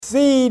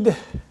seed,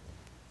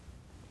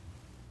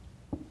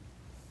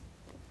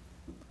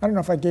 I don't know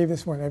if I gave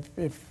this one.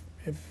 If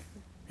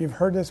you've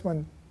heard this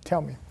one,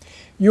 tell me.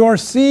 Your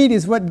seed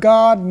is what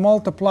God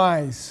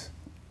multiplies.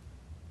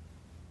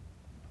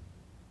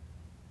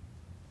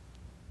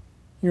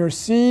 Your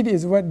seed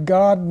is what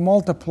God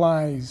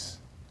multiplies.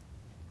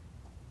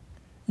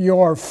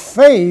 Your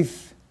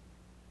faith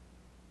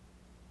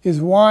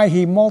is why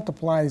He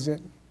multiplies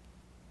it.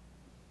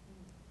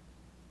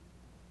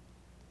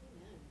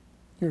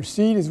 Your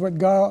seed is what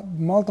God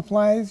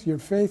multiplies. Your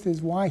faith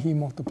is why He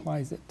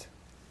multiplies it.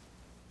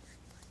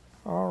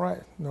 All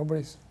right.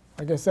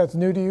 I guess that's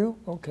new to you?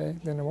 Okay,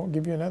 then I won't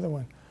give you another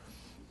one.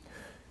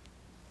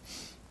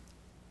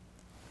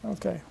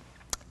 Okay.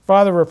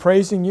 Father, we're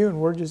praising you and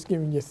we're just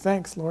giving you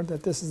thanks, Lord,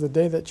 that this is the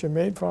day that you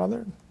made,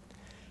 Father.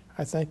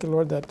 I thank you,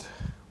 Lord, that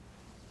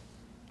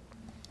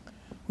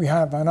we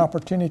have an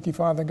opportunity,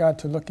 Father God,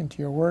 to look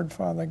into your word,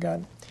 Father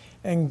God,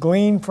 and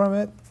glean from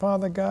it,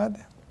 Father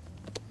God.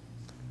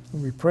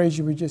 When we praise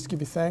you, we just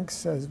give you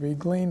thanks. As we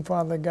glean,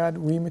 Father God,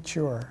 we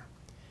mature.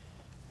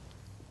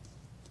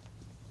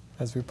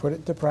 As we put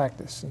it to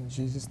practice. In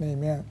Jesus'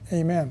 name,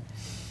 amen.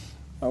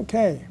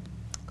 Okay.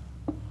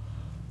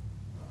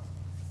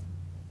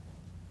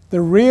 The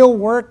real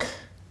work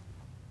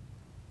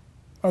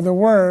of the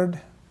Word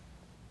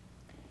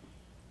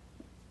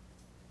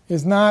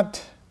is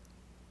not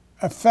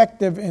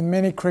effective in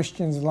many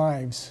Christians'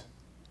 lives.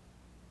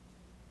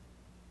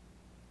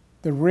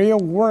 The real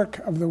work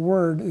of the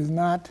Word is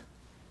not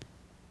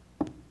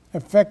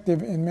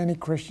effective in many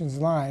Christians'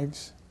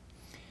 lives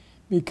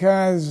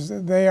because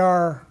they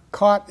are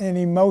caught in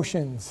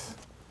emotions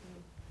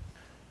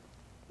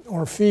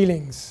or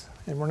feelings,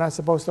 and we're not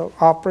supposed to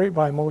operate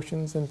by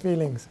emotions and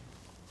feelings.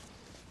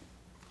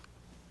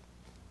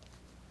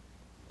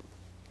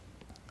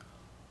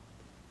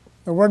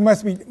 The word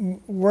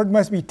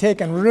must be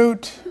taken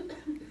root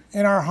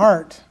in our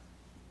heart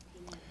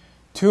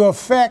to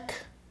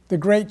affect the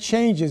great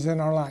changes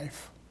in our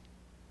life.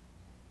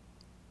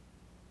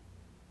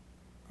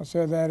 I'll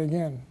say that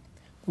again.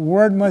 The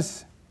word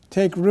must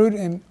take root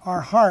in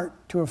our heart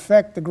to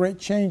affect the great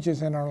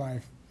changes in our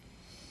life.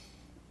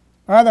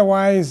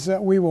 Otherwise,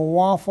 we will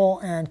waffle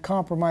and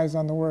compromise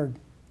on the word.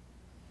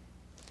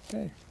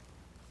 Okay.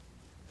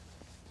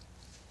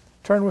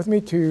 Turn with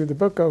me to the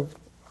book of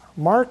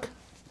Mark,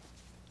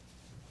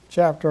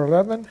 chapter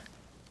 11.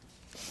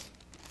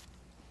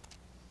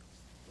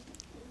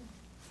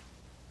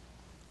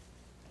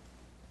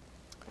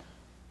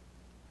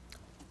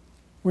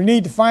 We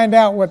need to find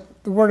out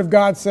what the Word of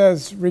God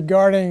says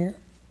regarding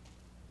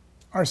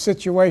our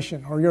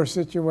situation, or your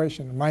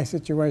situation, my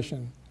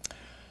situation.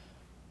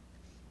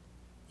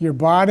 Your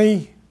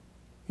body,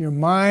 your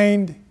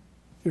mind,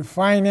 your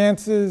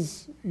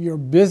finances, your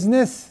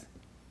business,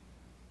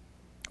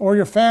 or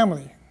your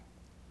family,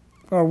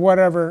 or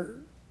whatever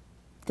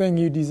thing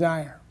you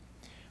desire.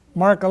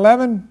 Mark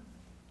 11,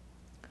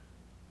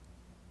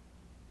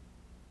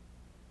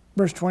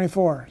 verse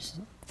 24,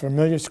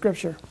 familiar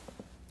scripture.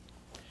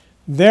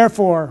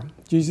 Therefore,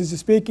 Jesus is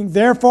speaking,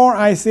 therefore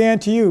I say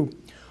unto you,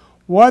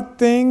 what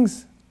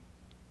things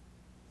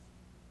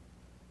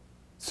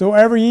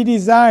soever ye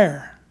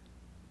desire,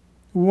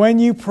 when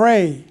you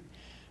pray,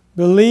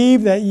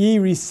 believe that ye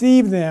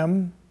receive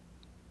them,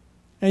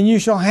 and you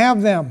shall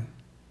have them.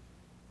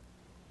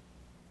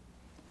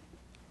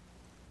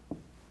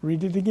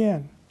 Read it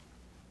again.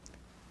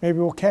 Maybe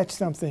we'll catch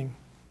something.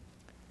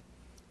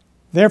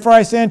 Therefore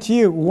I say unto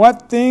you,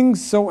 what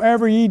things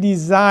soever ye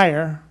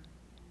desire,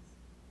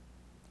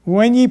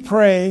 when ye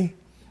pray,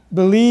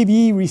 believe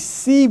ye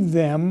receive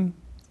them,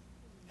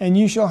 and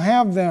you shall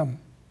have them.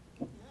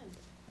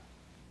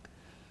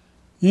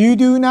 You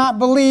do not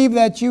believe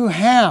that you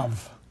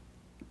have.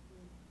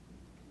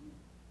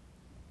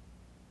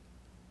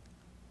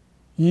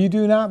 You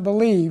do not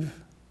believe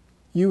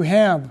you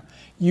have.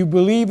 You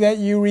believe that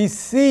you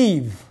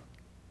receive.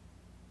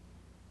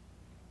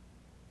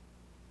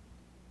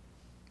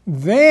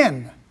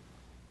 Then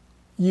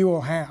you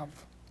will have.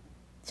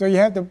 So you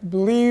have to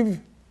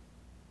believe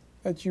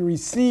that you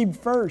receive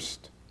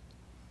first.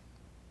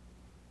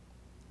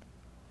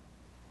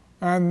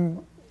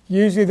 And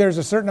usually there's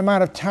a certain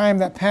amount of time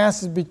that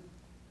passes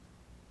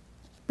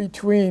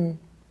between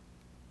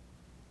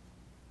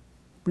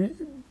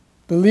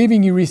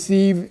believing you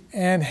receive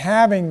and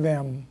having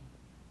them.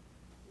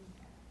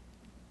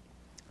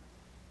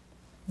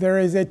 There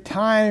is a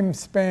time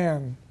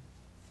span.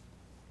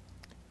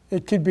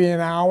 It could be an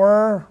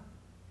hour,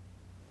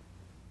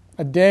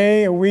 a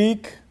day, a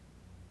week,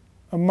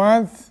 a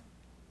month,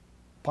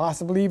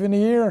 possibly even a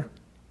year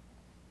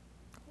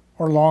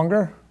or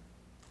longer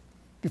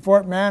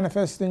before it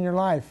manifests in your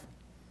life.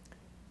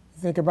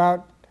 Think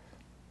about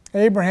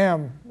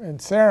Abraham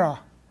and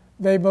Sarah.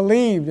 They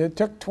believed. It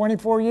took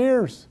 24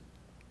 years.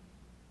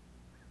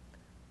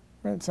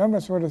 But some of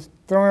us would have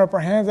thrown up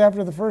our hands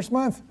after the first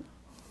month.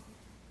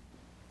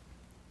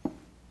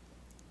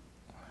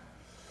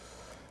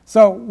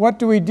 So what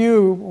do we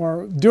do,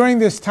 or during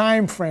this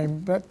time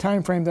frame, that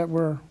time frame that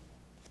we're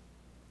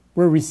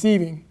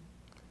receiving,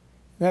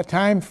 that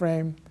time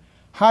frame,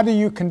 how do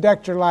you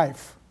conduct your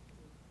life?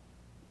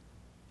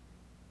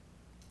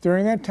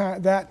 During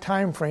that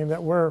time frame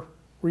that we're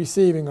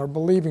receiving or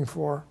believing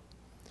for,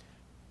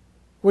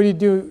 what do you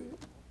do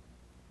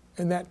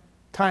in that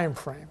time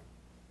frame?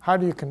 How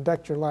do you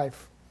conduct your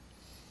life?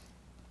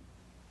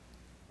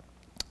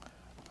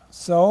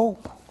 So,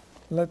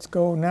 let's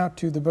go now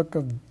to the book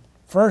of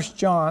 1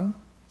 John,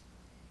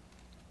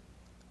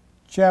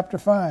 chapter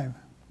 5.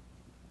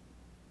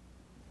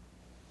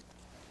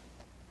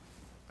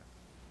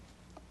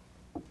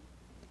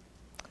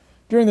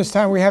 During this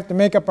time, we have to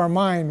make up our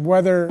mind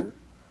whether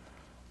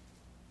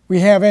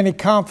we have any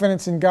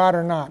confidence in God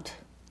or not.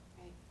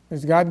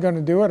 Is God going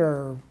to do it,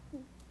 or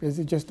is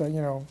it just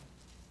one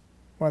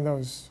of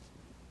those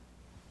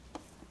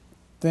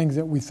things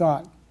that we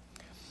thought?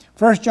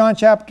 1 John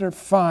chapter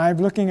 5,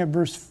 looking at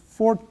verse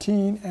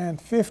 14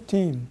 and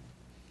 15.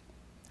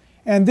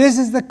 And this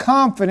is the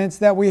confidence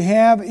that we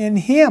have in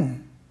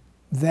Him,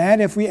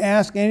 that if we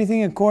ask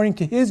anything according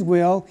to His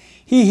will,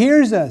 He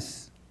hears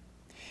us.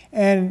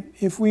 And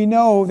if we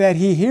know that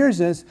He hears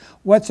us,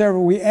 whatsoever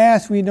we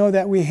ask, we know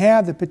that we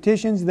have the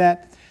petitions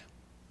that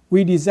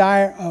we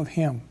desire of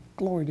Him.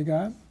 Glory to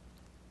God.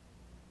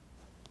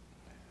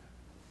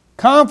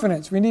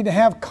 Confidence. We need to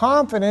have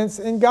confidence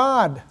in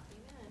God.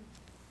 Amen.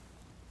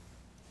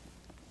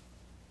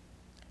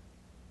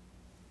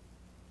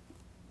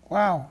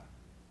 Wow.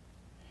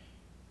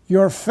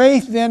 Your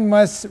faith then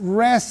must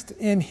rest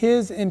in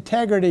His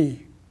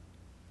integrity.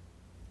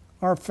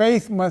 Our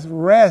faith must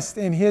rest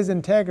in His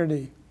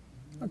integrity.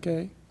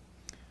 Okay.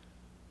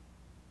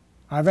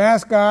 I've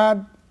asked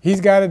God, He's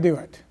got to do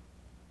it.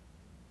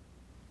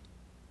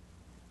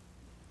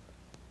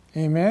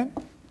 Amen?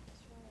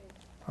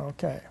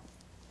 Okay.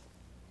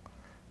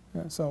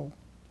 So,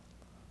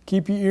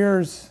 keep your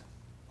ears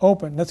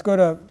open. Let's go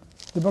to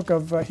the book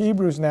of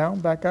Hebrews now,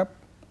 back up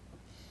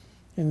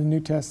in the New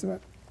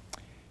Testament.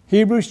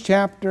 Hebrews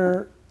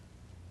chapter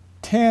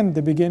 10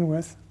 to begin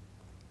with.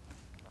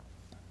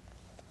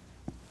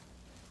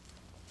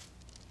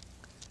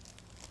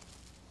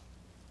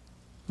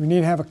 We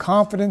need to have a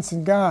confidence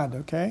in God,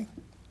 okay?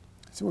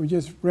 That's what we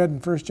just read in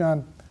 1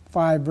 John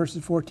 5,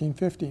 verses 14,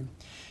 15.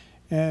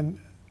 And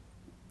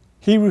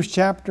Hebrews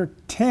chapter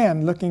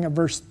 10, looking at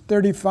verse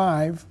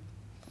 35.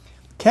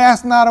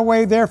 Cast not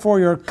away, therefore,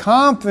 your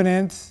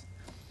confidence,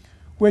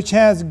 which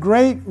has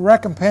great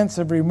recompense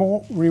of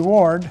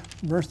reward.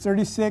 Verse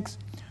 36.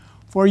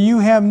 For you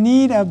have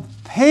need of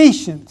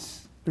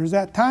patience. There's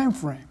that time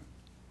frame.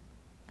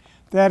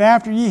 That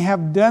after ye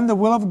have done the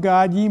will of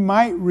God, ye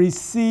might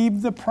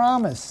receive the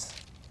promise.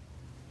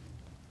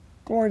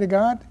 Glory to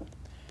God.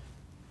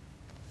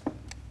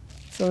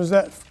 So there's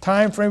that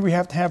time frame. We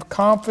have to have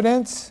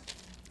confidence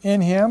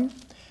in Him.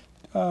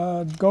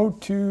 Go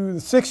to the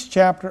 6th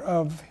chapter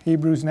of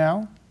Hebrews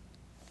now.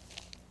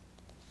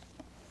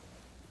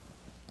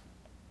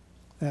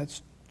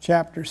 That's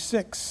chapter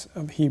 6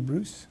 of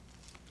Hebrews.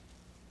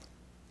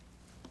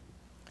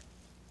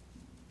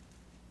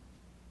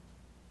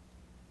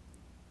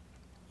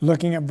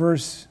 Looking at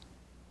verse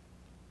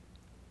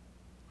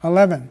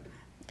 11.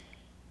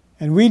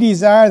 And we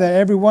desire that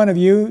every one of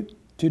you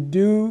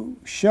to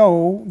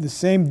show the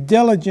same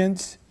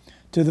diligence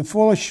to the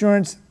full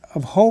assurance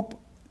of hope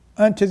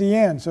unto the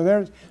end. So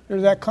there's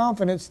that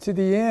confidence to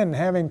the end,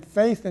 having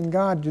faith in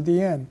God to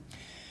the end.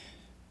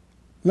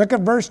 Look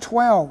at verse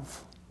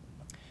 12.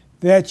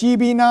 That ye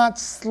be not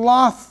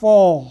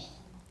slothful,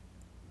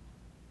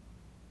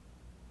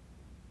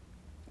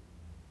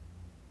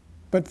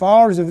 but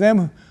followers of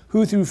them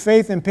who through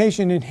faith and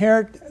patience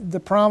inherit the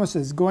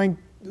promises.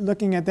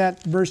 Looking at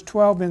that verse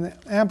 12 in the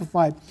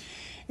Amplified.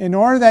 In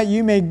order that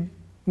you may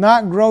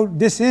not grow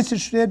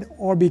disinterested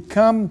or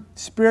become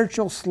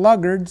spiritual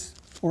sluggards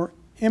or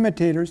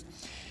imitators,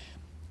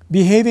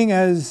 behaving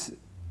as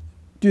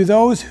do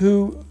those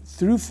who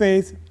through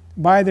faith,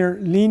 by their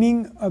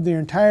leaning of their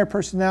entire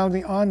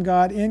personality on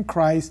God in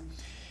Christ,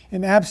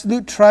 in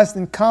absolute trust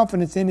and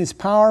confidence in His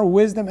power,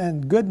 wisdom,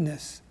 and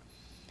goodness,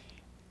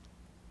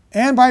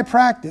 and by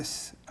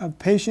practice of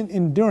patient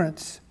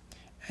endurance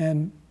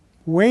and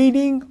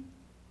waiting,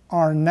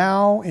 are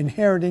now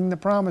inheriting the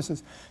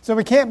promises. So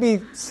we can't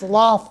be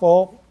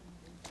slothful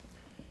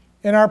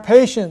in our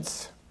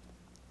patience.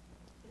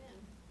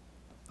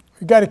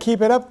 We've got to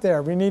keep it up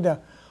there. We need to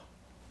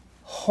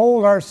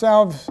hold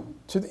ourselves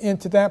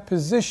into that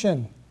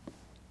position.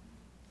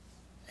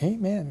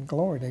 Amen.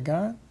 Glory to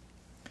God.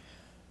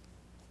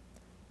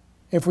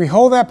 If we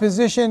hold that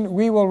position,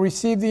 we will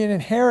receive the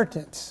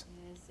inheritance.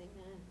 Yes,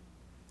 amen.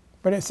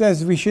 But it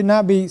says we should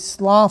not be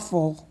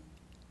slothful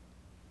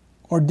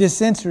or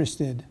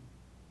disinterested.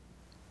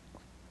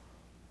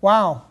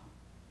 Wow,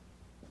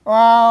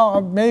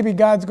 maybe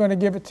God's going to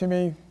give it to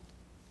me.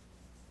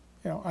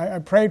 I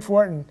prayed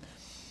for it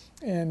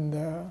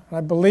and I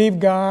believe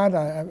God.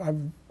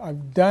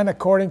 I've done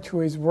according to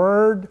His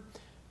Word.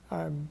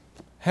 I'm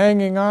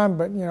hanging on,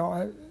 but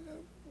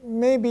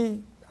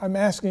maybe I'm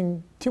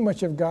asking too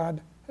much of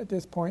God at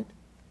this point.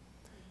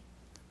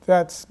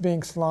 That's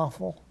being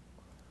slothful.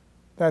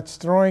 that's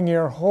throwing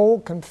your whole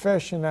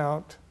confession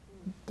out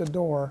the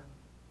door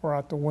or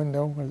out the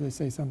window, as they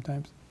say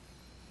sometimes.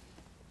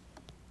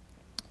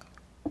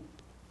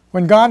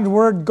 When God's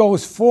word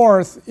goes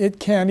forth, it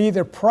can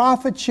either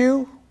profit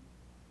you,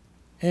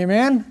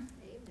 amen,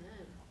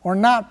 or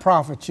not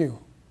profit you.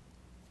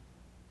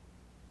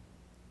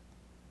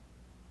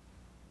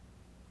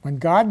 When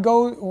God's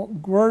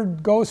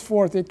word goes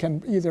forth, it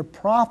can either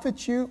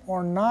profit you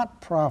or not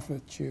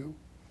profit you.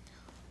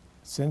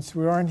 Since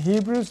we are in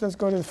Hebrews, let's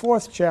go to the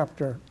 4th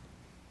chapter.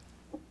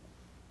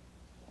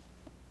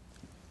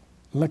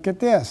 Look at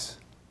this.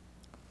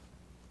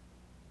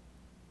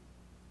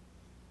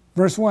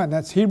 Verse 1,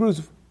 that's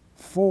Hebrews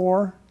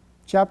 4,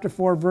 chapter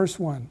 4, verse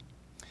 1.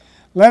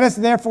 Let us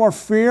therefore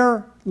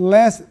fear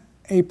lest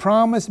a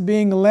promise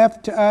being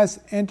left to us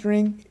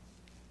entering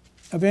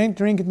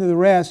into the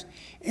rest,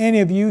 any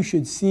of you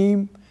should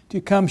seem to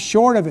come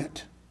short of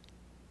it.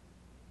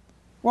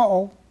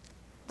 Whoa,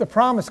 the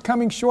promise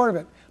coming short of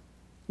it.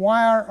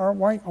 Why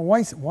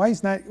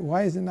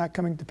is it not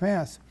coming to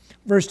pass?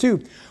 Verse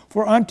 2,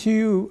 For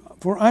unto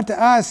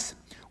us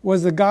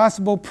was the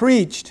gospel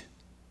preached,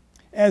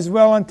 as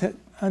well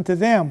unto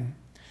them.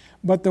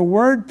 But the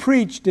word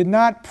preached did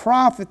not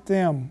profit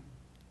them.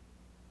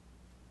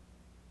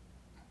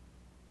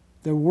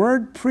 The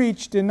word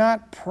preached did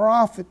not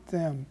profit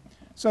them.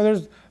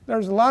 So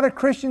there's a lot of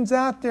Christians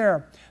out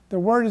there. The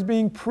word is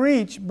being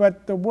preached,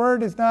 but the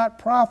word is not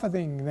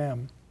profiting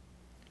them.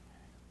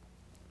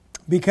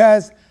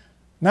 Because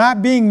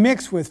not being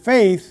mixed with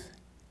faith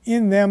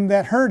in them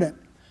that heard it.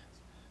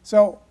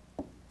 So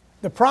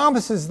the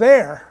promise is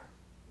there.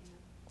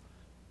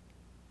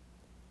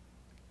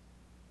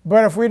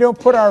 But if we don't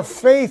put our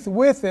faith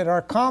with it,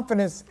 our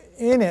confidence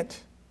in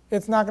it,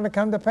 it's not going to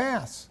come to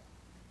pass.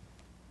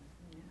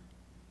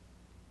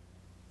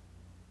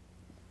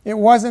 It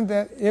wasn't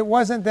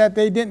that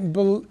they didn't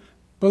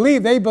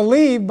believe. They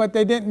believed, but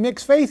they didn't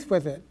mix faith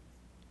with it.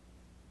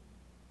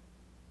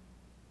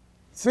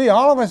 See,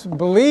 all of us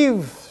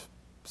believe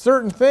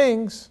certain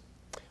things,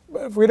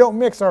 but if we don't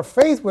mix our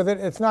faith with it,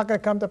 it's not going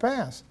to come to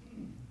pass.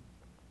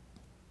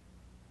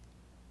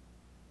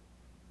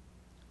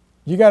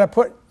 You got to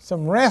put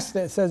some rest.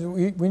 It says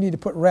we need to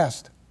put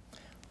rest.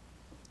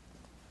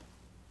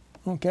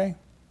 Okay?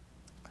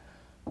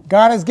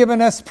 God has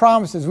given us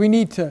promises. We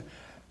need to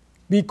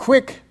be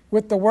quick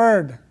with the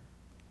word.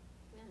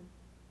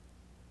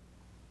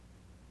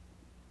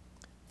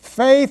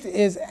 Faith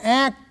is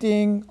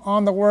acting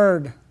on the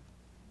word.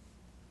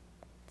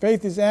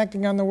 Faith is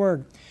acting on the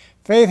word.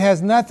 Faith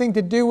has nothing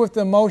to do with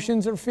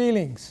emotions or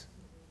feelings.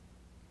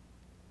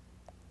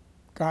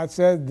 God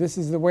said, this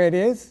is the way it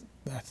is.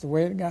 That's the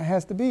way it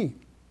has to be.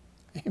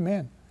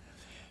 Amen.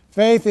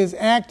 Faith is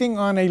acting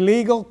on a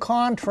legal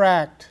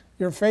contract.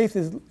 Your faith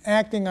is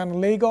acting on a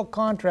legal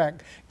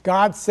contract.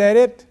 God said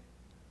it.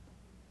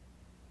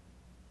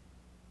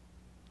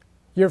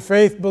 Your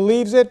faith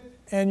believes it,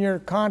 and your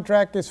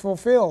contract is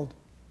fulfilled.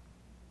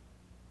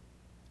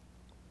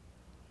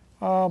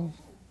 An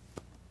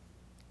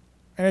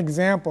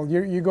example,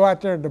 you go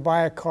out there to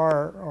buy a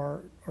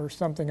car or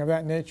something of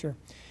that nature,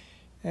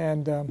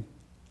 and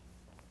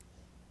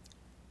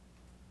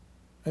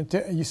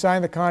you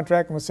sign the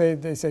contract, and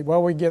they say,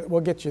 well,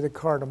 we'll get you the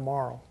car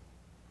tomorrow.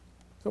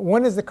 So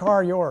when is the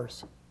car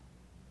yours?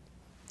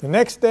 The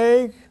next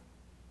day,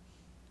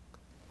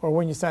 or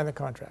when you sign the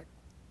contract?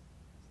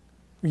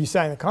 You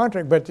sign the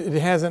contract, but it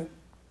hasn't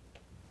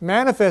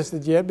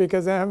manifested yet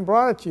because they haven't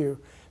brought it to you.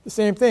 The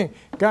same thing.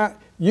 God,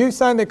 you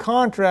signed the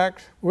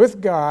contract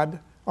with God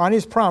on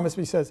His promise.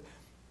 He says,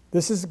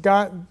 this is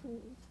God.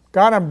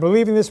 God, I'm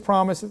believing this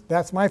promise.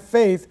 That's my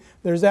faith.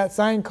 There's that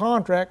signed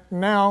contract.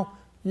 Now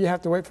you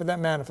have to wait for that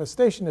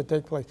manifestation to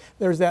take place.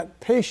 There's that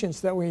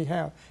patience that we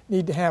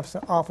need to have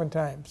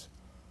oftentimes.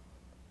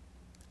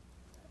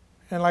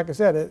 And like I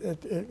said,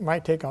 it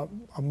might take a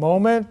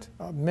moment,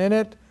 a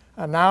minute,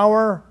 an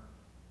hour,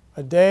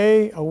 a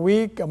day, a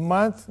week, a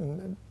month,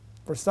 and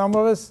for some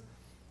of us,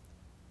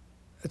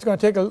 it's going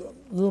to take a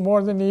little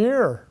more than a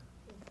year.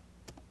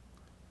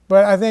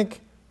 But I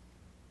think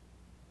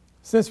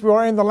since we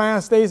are in the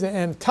last days,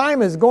 and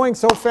time is going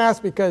so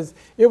fast because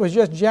it was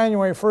just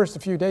January 1st a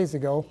few days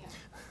ago,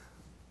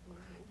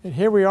 and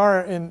here we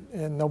are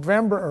in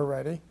November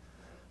already.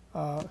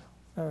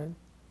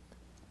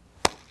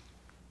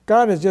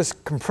 God is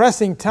just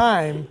compressing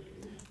time,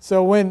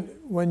 so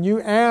when you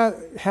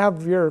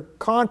have your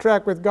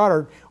contract with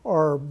God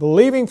or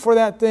believing for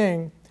that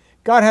thing,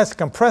 God has to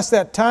compress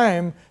that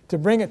time to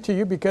bring it to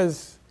you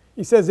because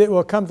He says it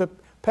will come to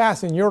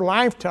pass in your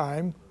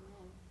lifetime.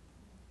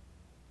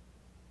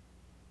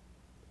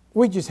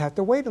 We just have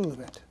to wait a little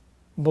bit.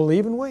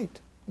 Believe and wait.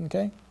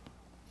 Okay?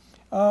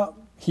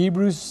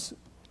 Hebrews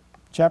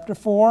chapter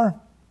 4,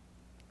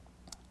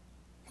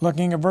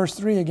 looking at verse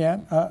 3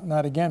 again.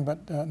 Not again,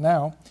 but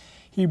now.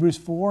 Hebrews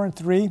 4 and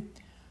 3.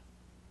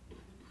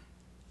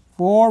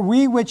 For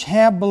we which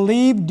have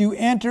believed do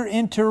enter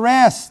into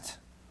rest.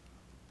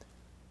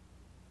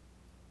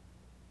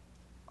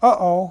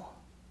 Uh-oh.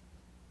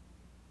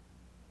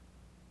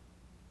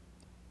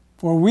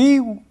 For we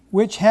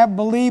which have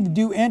believed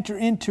do enter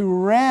into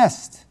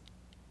rest.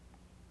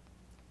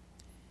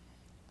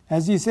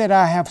 As he said,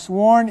 I have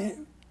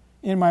sworn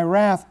in my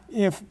wrath,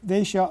 if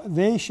they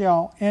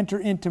shall enter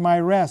into my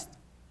rest.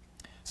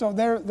 So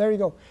there you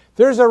go.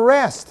 There's a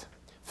rest.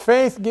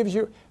 Faith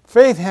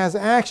has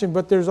action,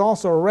 but there's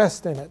also a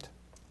rest in it.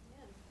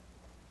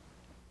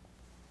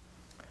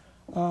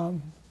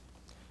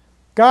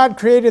 God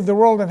created the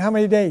world in how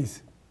many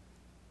days?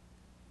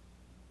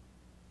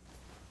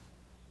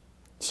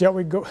 Shall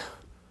we go?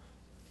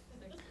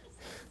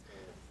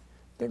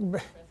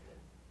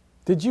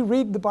 Did you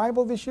read the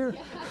Bible this year?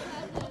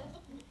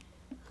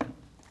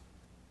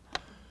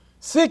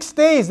 6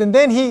 days, and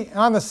then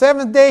on the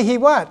 7th day, he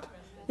what?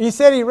 He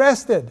said he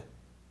rested.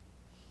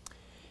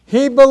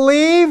 He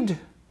believed,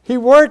 he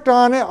worked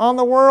on it, on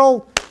the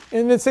world,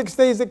 in the 6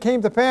 days it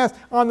came to pass.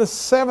 On the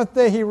 7th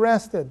day, he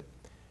rested.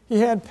 He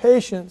had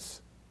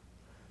patience.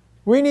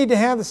 We need to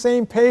have the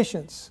same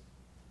patience.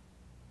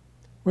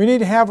 We need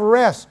to have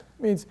rest.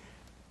 It means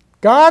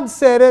God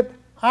said it,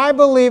 I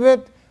believe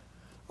it.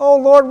 Oh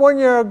Lord, when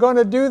you're going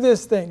to do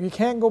this thing, you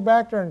can't go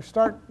back there and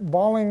start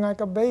bawling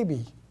like a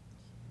baby.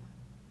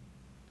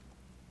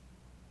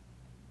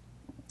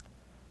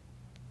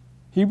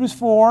 Hebrews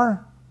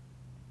 4,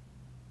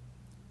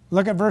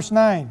 look at verse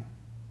 9.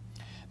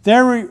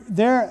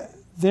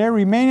 There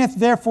remaineth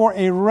therefore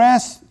a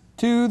rest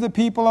to the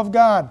people of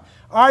God.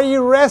 Are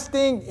you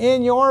resting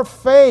in your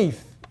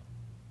faith?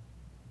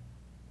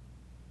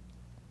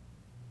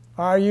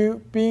 Are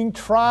you being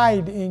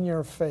tried in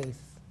your faith?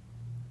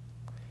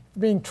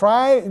 Being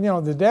tried,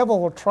 the devil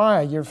will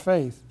try your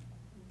faith.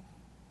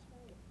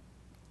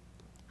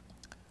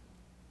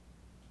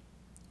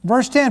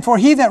 Verse 10, for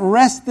he that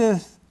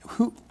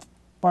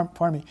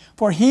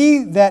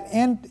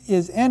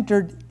is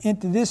entered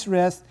into this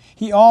rest,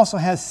 he also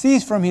has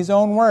ceased from his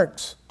own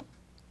works,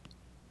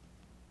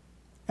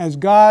 as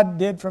God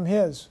did from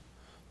his.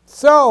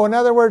 So, in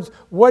other words,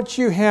 what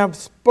you have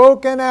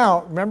spoken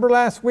out, remember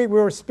last week we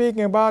were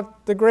speaking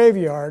about the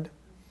graveyard,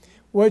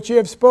 what you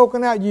have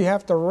spoken out, you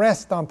have to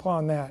rest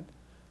upon that.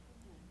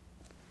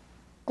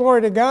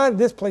 Glory to God,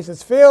 this place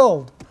is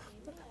filled.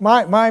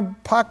 My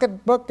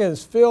pocketbook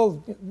is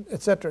filled,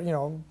 etc.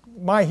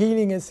 My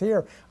healing is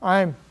here.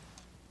 I'm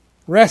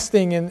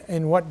resting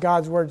in what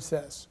God's Word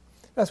says.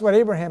 That's what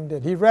Abraham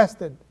did. He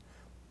rested.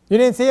 You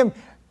didn't see him.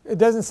 It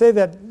doesn't say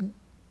that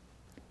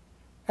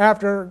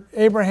after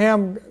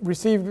Abraham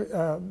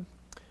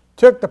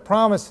took the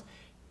promise,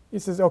 he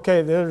says,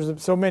 okay,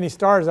 there's so many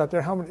stars out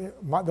there. How many?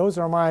 Those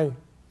are my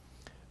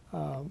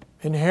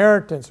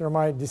inheritance or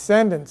my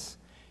descendants.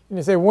 And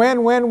you say,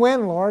 when,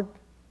 Lord?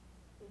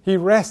 He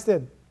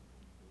rested.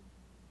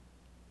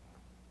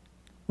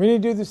 We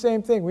need to do the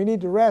same thing. We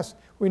need to rest.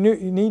 You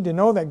need to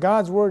know that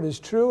God's Word is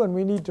true, and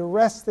we need to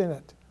rest in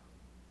it.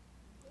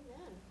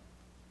 Amen.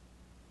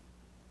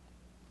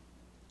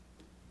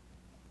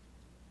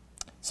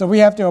 So we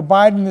have to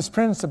abide in this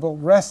principle,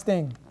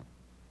 resting.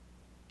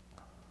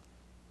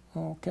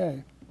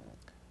 Okay.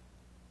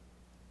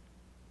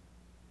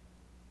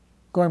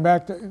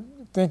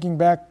 Thinking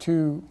back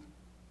to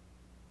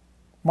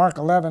Mark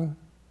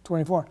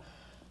 11:24.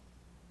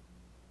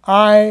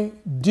 I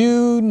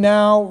do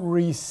now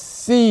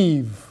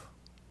receive.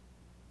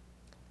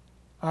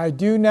 I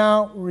do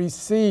now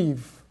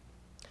receive.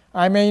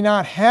 I may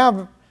not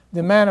have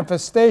the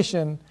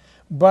manifestation,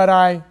 but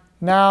I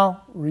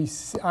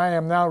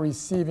am now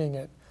receiving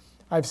it.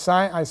 I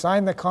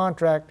signed the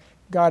contract.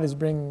 God is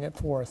bringing it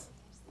forth.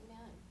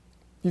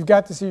 You've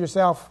got to see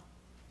yourself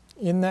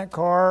in that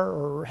car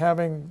or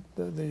having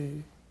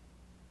the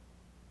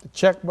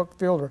checkbook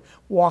filled or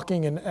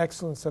walking in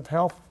excellence of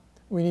health.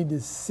 We need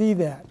to see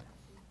that.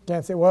 You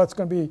can't say, well, it's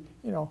going to be,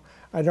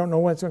 I don't know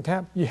when it's going to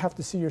happen. You have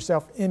to see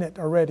yourself in it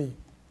already,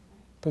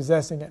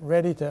 possessing it,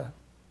 ready to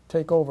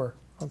take over,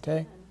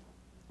 okay?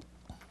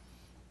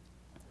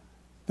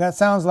 That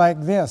sounds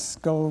like this.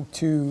 Go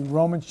to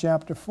Romans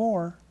chapter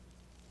 4.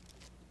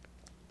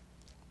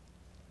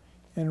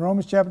 In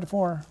Romans chapter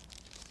 4,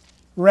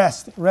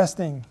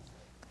 resting.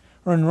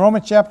 Or in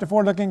Romans chapter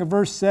 4, looking at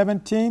verse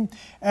 17,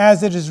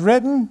 as it is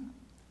written,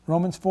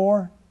 Romans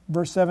 4,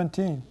 verse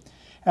 17,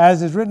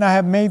 as it is written, I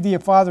have made thee a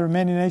father of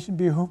many nations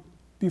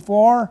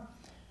before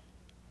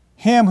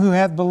him who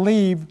hath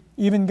believed,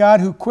 even God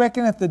who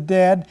quickeneth the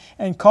dead,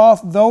 and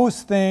calleth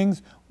those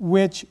things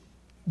which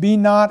be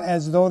not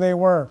as though they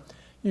were.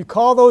 You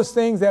call those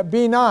things that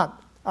be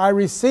not. I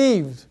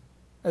received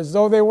as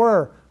though they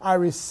were. I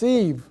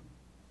receive.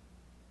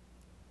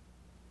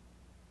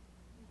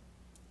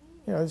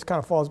 This kind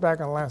of falls back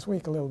on last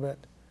week a little bit.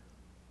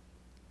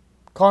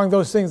 Calling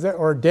those things that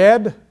are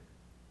dead,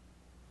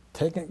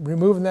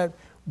 removing that,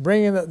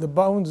 bringing the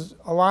bones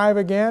alive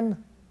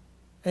again.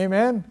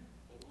 Amen?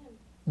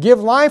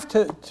 Give life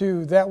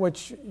to that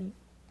which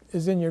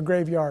is in your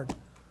graveyard.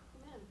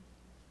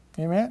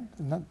 Amen?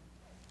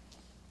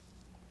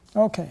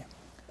 Okay.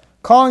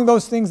 Calling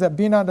those things that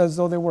be not as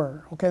though they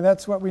were. Okay,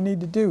 that's what we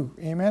need to do.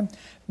 Amen?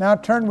 Now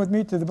turn with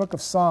me to the book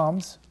of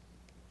Psalms.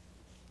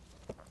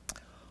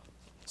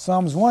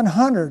 Psalms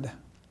 100.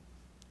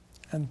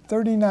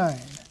 139.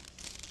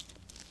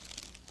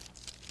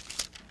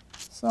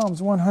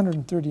 Psalms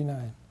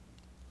 139.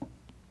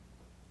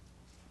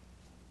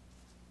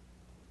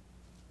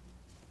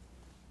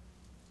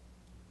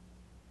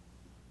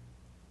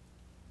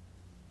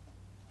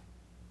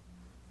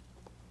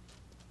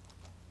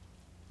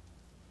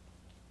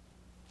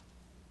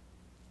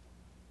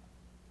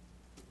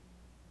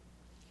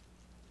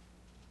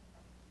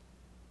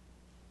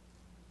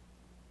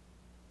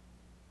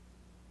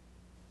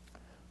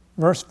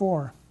 Verse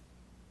 4.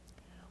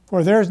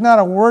 For there is not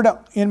a word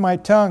in my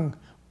tongue,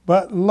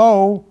 but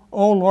lo,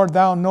 O Lord,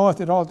 thou knowest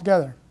it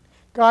altogether.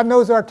 God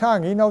knows our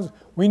tongue. He knows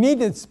we need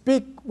to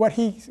speak what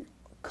He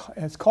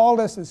has called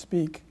us to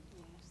speak.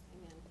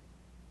 Yes,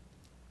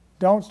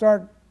 Don't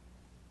start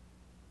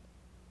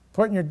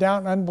putting your doubt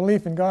and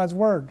unbelief in God's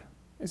word.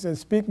 It says,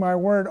 speak my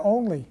word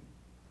only.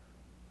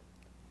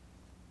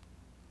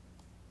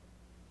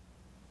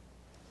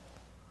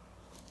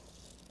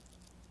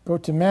 Go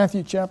to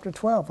Matthew chapter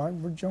 12.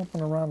 We're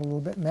jumping around a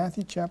little bit.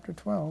 Matthew chapter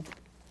 12.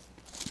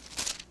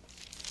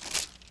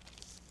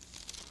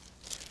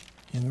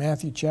 In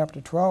Matthew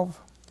chapter 12.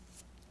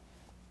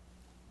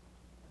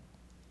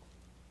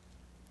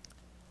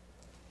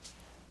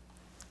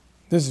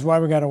 This is why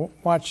we got to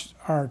watch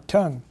our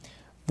tongue.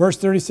 Verse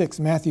 36,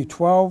 Matthew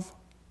 12,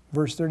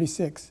 verse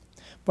 36.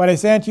 But I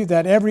say unto you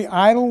that every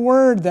idle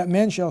word that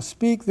men shall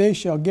speak, they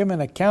shall give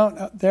an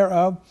account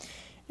thereof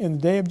in the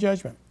day of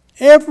judgment.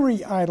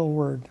 Every idle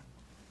word.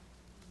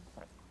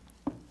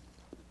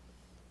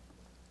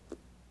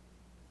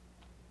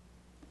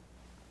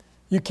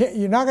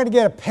 You're not going to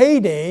get a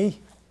payday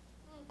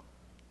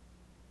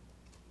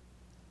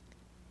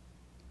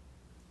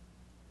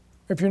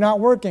if you're not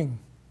working.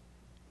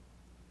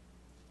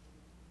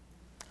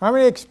 I'll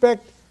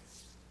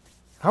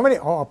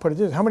put it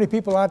this, how many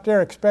people out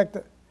there expect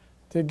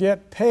to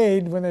get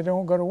paid when they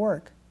don't go to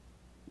work?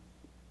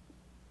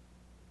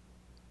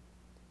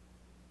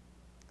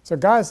 So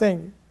God's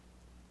saying,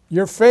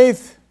 your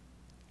faith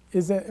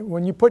is that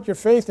when you put your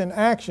faith in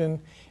action,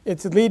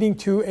 it's leading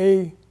to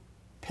a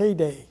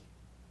payday.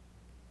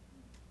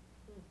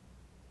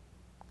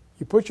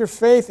 You put your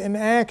faith in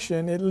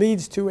action, it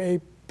leads to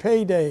a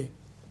payday.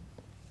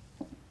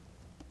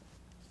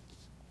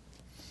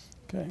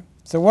 Okay,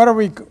 so what are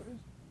we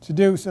to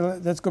do? So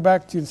let's go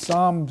back to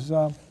Psalms,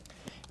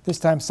 this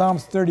time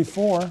Psalms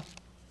 34.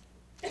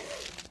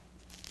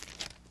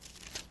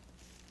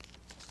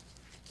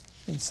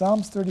 In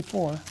Psalms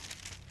 34,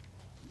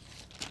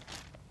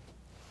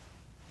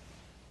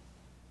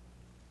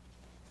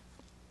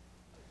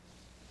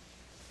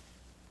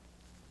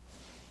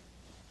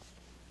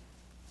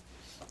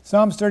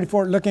 Psalms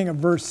 34, looking at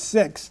verse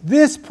 6.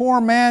 This poor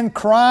man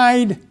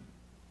cried,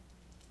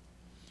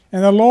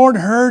 and the Lord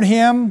heard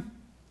him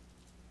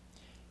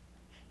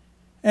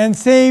and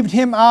saved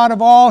him out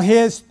of all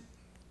his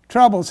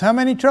troubles. How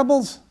many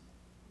troubles?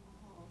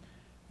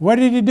 What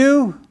did He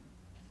do?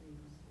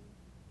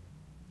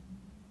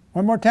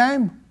 One more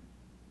time.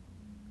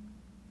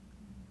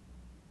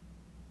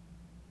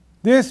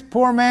 This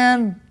poor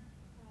man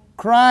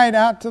cried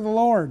out to the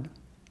Lord,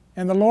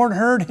 and the Lord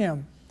heard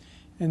him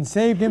and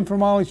saved him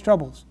from all his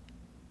troubles.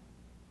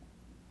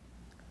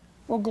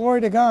 Well,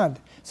 glory to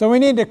God. So we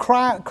need to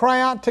cry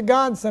out to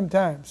God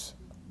sometimes.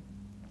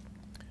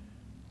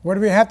 What do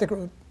we have to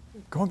go?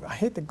 I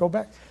hate to go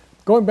back.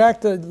 Going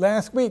back to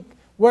last week,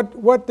 what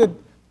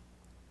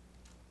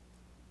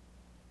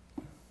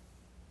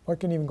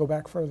can even go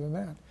back further than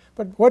that?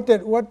 But what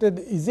did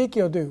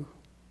Ezekiel do?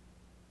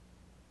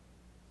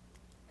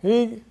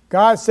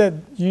 God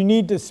said, you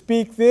need to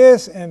speak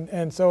this,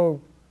 and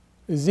so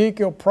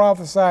Ezekiel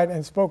prophesied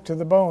and spoke to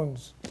the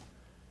bones.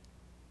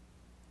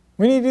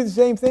 We need to do the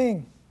same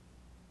thing.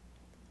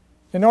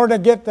 In order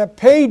to get the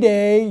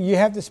payday, you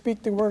have to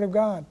speak the word of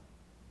God.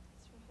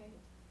 That's right.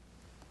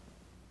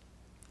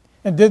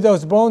 And did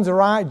those bones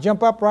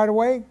jump up right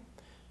away?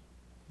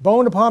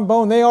 Bone upon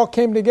bone, they all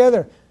came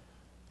together.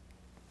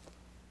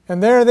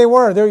 And there they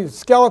were. There were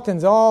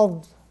skeletons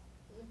all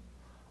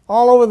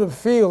over the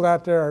field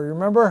out there,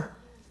 remember?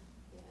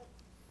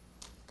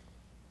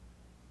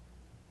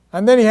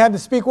 And then He had to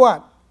speak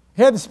what?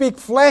 He had to speak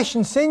flesh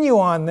and sinew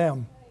on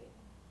them.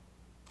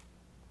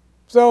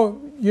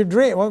 So your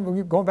dream,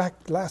 going back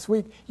last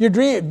week, your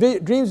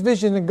dreams,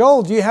 visions, and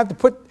goals, you got to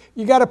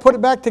put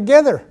it back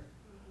together.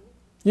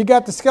 You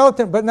got the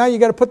skeleton, but now you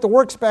got to put the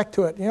works back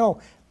to it.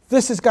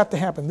 This has got to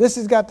happen. This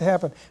has got to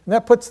happen. And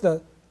that puts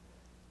the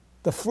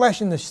flesh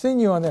and the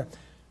sinew on there.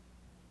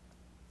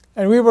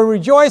 And we were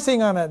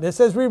rejoicing on it. It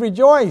says we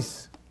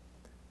rejoice.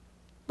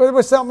 But there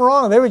was something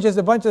wrong. There was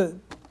a bunch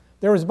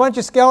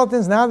of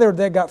skeletons. Now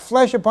they got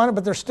flesh upon it,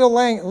 but they're still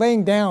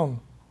laying down.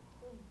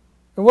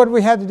 And what did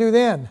we have to do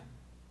then?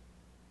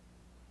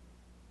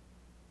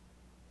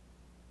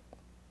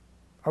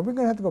 Are we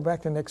going to have to go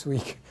back to next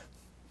week?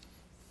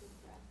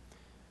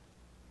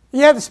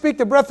 You have to speak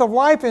the breath of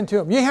life into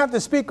them. You have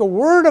to speak a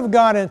word of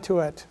God into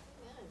it.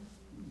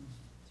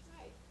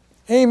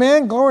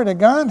 Amen. Glory to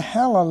God.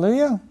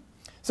 Hallelujah.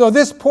 So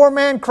this poor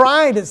man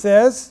cried, it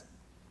says.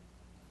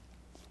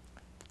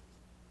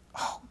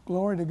 Oh,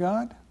 Glory to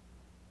God.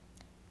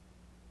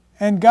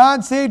 And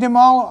God saved him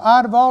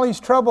out of all his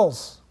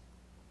troubles.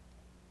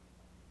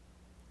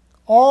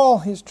 All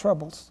his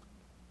troubles.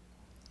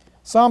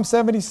 Psalm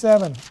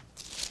 77.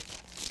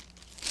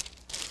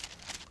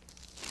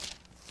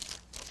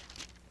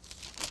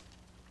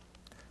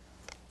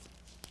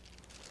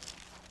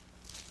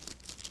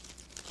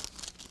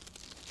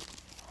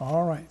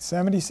 All right,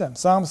 77.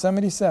 Psalm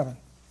 77.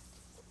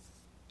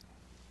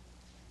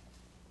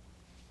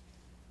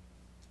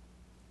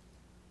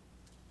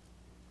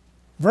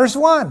 Verse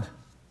 1.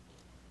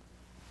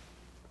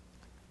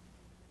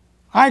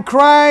 I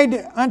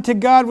cried unto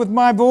God with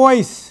my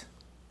voice.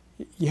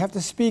 You have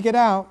to speak it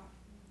out.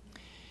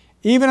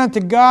 Even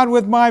unto God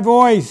with my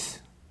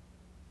voice.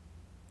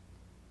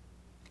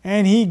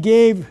 And he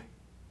gave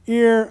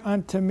ear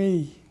unto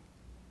me.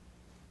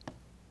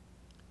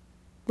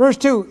 Verse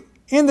 2.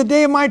 In the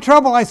day of my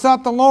trouble I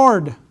sought the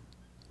Lord.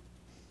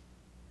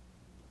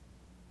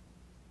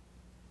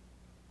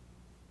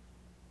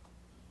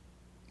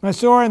 My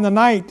sore in the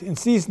night, and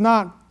ceased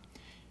not.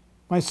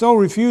 My soul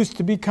refused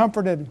to be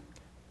comforted.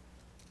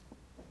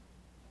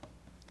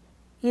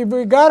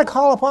 You've got to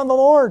call upon the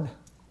Lord.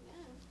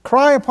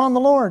 Cry upon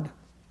the Lord.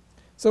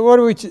 So what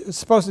are we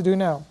supposed to do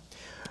now?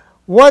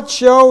 What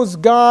shows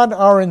God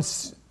our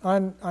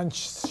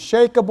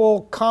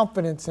unshakable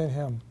confidence in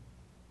Him?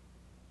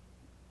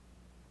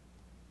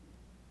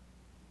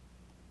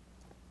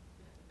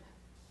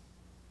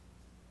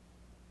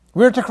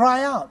 We're to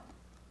cry out.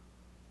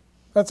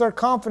 That's our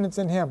confidence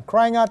in Him,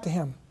 crying out to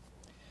Him.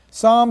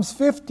 Psalms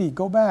 50,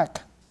 go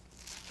back.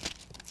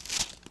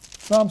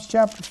 Psalms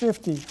chapter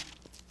 50.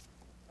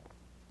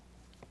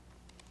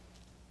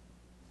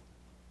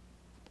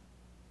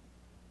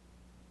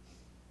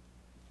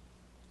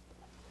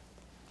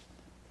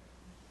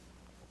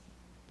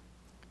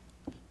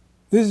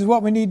 This is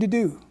what we need to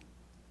do.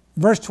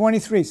 Verse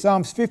 23,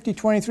 Psalms 50,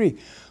 23.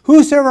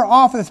 Whosoever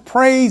offereth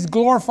praise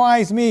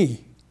glorifies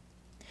me.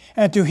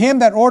 And to him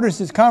that orders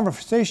his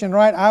conversation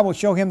right, I will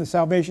show him the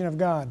salvation of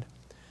God.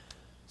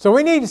 So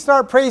we need to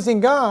start praising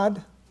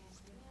God,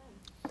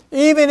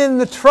 even in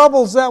the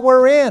troubles that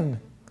we're in.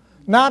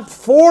 Not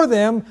for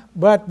them,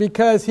 but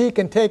because He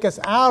can take us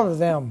out of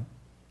them.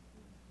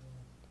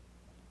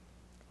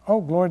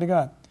 Oh, glory to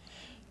God.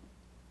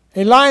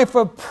 A life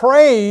of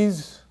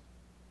praise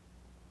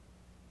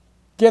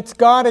gets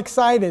God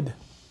excited.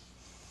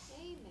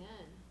 Amen.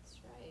 That's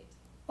right.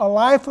 A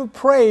life of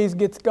praise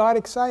gets God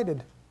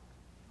excited.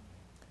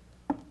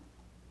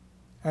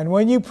 And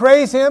when you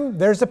praise Him,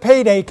 there's a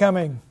payday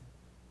coming.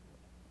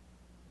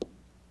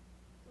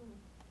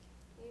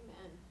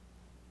 Amen.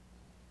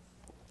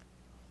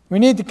 We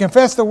need to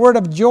confess the word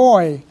of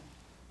joy.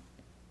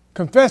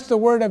 Confess the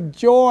word of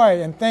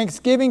joy and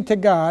thanksgiving to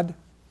God,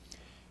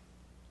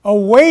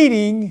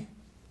 awaiting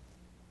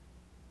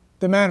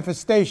the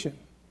manifestation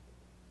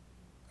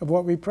of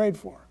what we prayed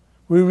for.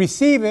 We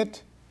receive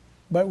it,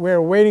 but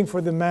we're waiting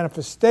for the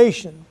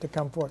manifestation to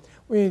come forth.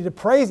 We need to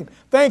praise Him.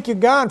 Thank you,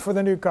 God, for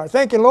the new car.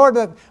 Thank you, Lord,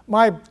 that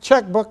my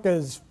checkbook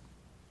is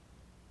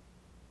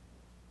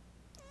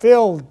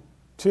filled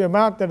to the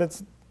amount that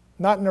it's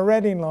not in the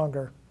red any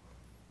longer.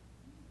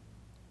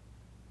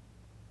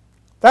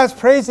 That's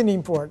praising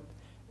Him for it.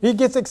 He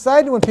gets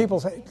excited when people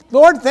say,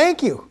 Lord,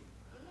 thank you.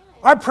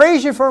 I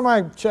praise you for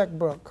my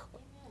checkbook.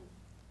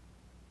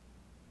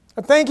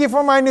 I thank you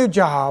for my new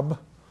job.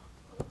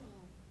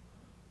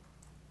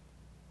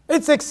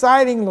 It's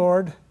exciting,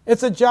 Lord.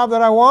 It's a job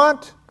that I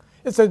want.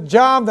 It's a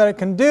job that I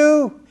can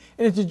do.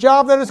 And it's a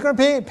job that is going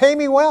to pay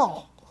me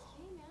well.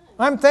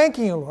 I'm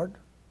thanking you, Lord.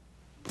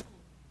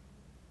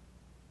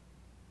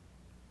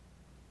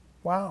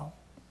 Wow.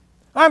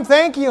 I'm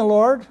thanking you,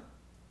 Lord.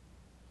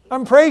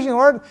 I'm praising you,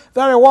 Lord,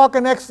 that I walk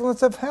in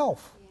excellence of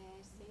health.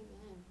 Yes,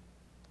 amen.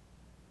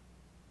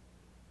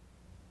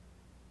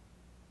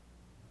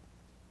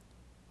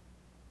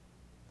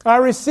 I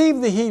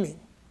receive the healing.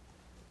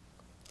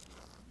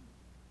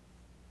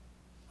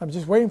 I'm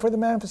just waiting for the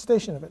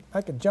manifestation of it.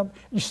 I could jump.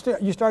 You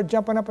start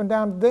jumping up and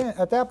down then,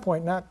 at that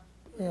point, not,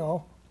 Right.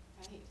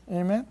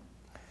 Amen?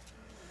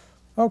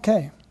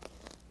 Okay.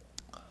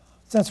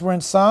 Since we're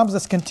in Psalms,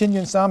 let's continue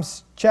in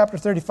Psalms chapter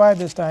 35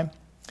 this time.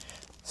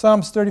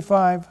 Psalms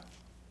 35.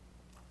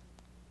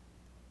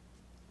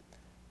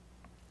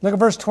 Look at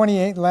verse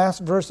 28,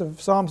 last verse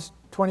of Psalms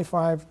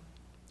 35.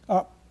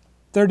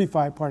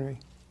 35, pardon me.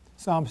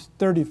 Psalms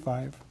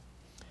 35,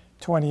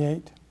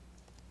 28.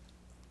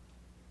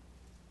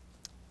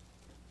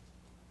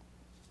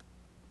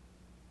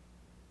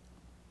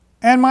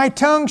 And my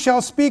tongue shall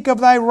speak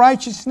of thy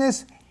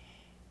righteousness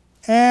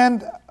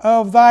and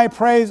of thy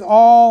praise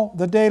all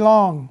the day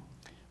long.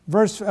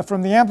 Verse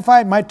from the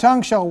Amplified, my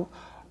tongue shall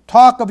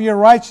talk of your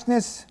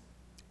righteous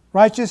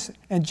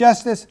and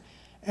justice,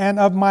 and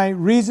of my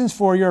reasons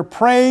for your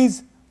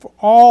praise for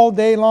all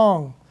day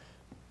long.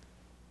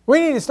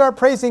 We need to start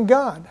praising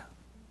God.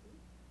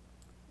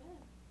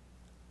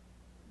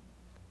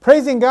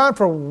 Praising God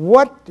for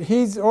what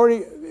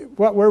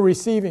we're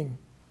receiving.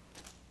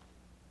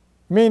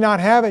 You may not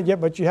have it yet,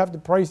 but you have to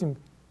praise Him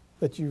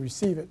that you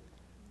receive it.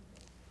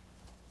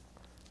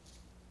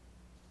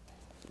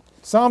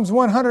 Psalms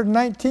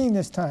 119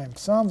 this time.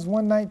 Psalms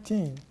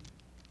 119.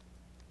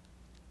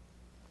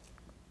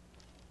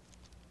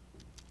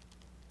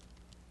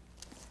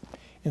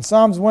 In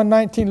Psalms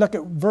 119, look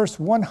at verse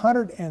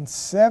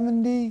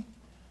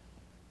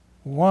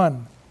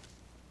 171.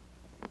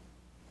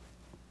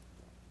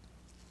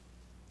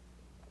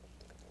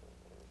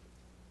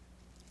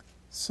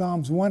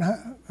 Psalms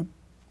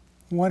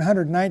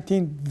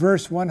 119,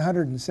 verse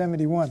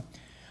 171.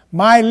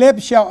 My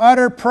lips shall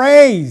utter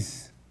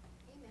praise.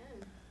 Amen.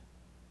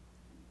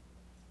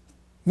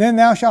 Then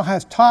thou shalt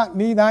have taught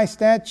me thy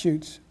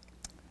statutes.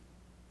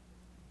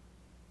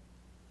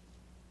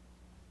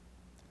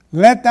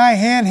 Let thy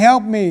hand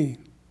help me,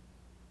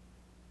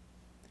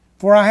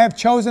 for I have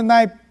chosen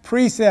thy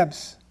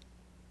precepts.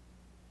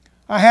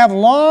 I have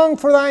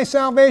longed for thy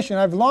salvation.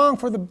 I've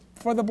longed for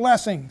the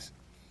blessings.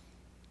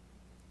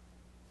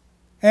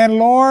 And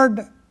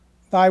Lord,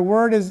 thy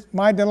word is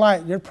my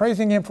delight. You're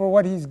praising him for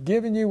what he's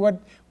given you,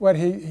 what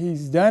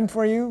he's done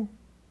for you.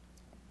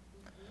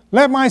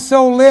 Let my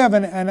soul live,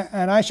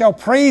 and I shall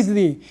praise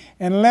thee,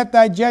 and let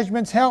thy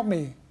judgments help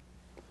me.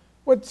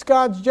 What's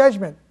God's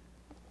judgment?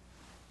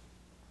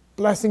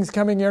 Blessings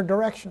coming your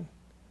direction.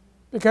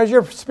 Because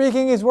you're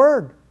speaking his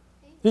word.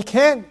 He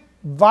can't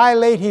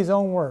violate his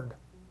own word.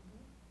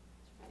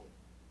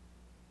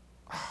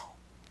 Wow.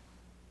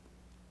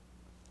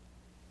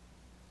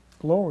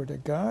 Glory to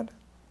God.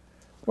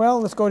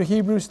 Well, let's go to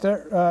Hebrews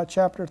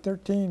chapter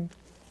 13.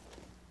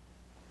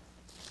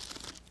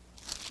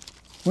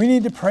 We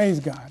need to praise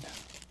God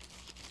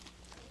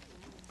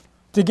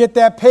to get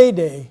that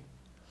payday.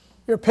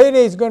 Your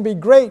payday is going to be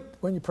great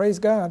when you praise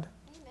God.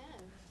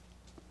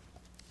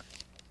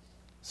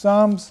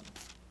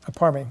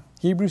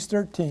 Hebrews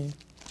 13,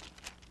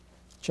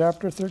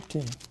 chapter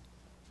 13.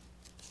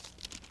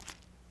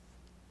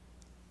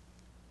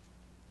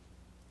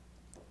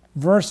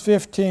 Verse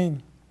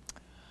 15.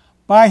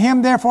 By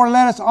him, therefore,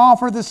 let us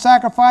offer the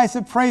sacrifice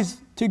of praise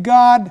to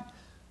God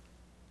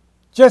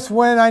just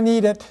when I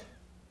need it,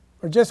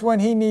 or just when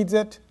he needs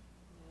it.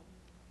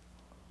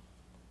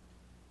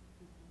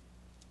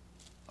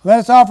 Let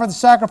us offer the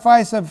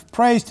sacrifice of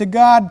praise to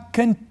God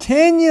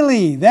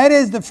continually. That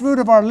is the fruit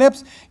of our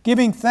lips,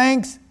 giving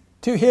thanks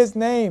to his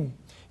name.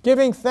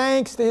 Giving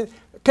thanks to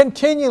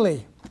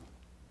continually.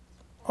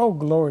 Oh,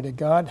 glory to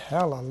God.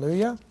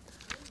 Hallelujah.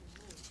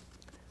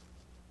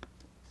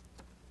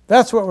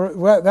 That's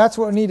what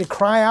we need to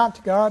cry out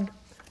to God.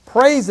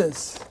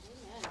 Praises.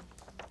 Amen.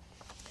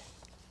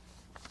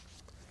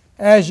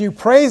 As you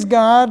praise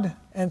God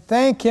and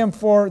thank him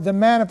for the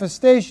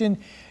manifestation,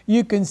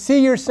 you can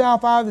see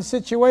yourself out of the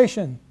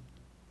situation.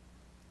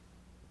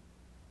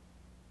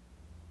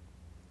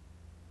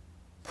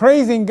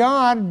 Praising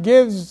God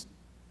gives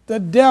the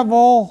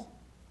devil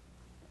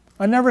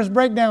a nervous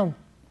breakdown.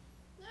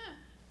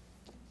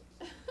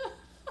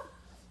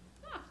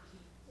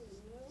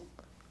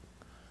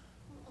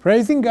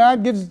 Praising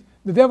God gives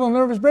the devil a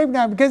nervous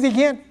breakdown because he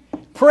can't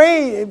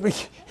pray.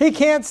 He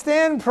can't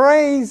stand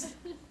praise.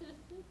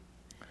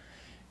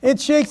 It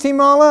shakes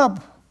him all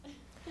up.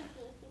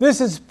 This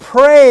is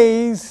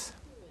praise.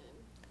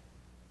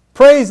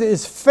 Praise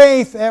is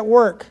faith at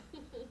work.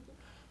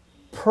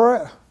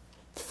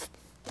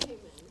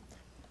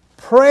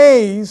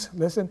 Praise,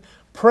 listen,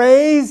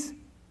 praise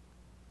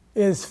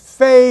is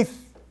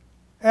faith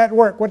at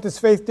work. What does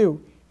faith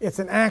do? It's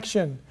an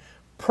action.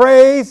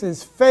 Praise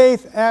is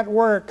faith at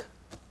work.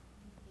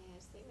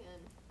 Yes, amen.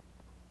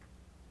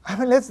 I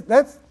mean,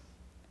 let's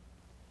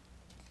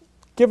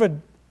give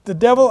the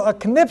devil a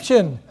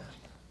conniption.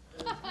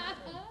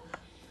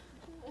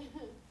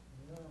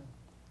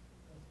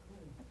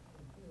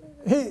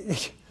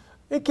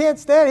 He can't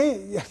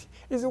stand.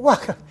 He's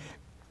what?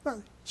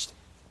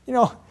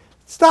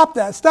 Stop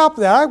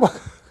that!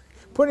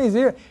 Putting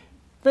his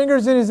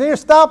fingers in his ear.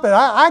 Stop it!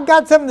 I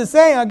got something to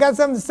say. I got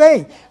something to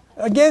say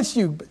against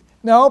you.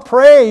 No,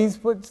 praise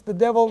puts the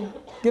devil,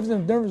 gives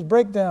him a nervous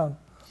breakdown.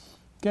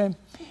 Okay,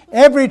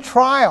 every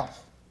trial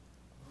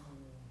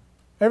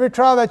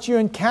that you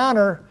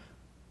encounter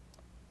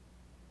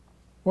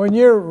when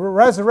you're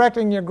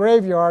resurrecting your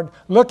graveyard,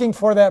 looking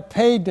for that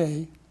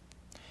payday,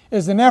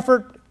 is an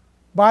effort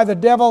by the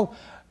devil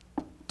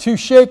to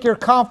shake your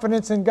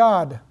confidence in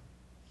God.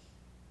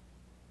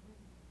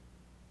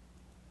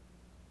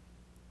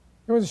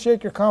 It was to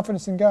shake your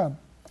confidence in God.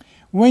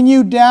 When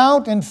you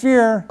doubt and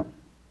fear,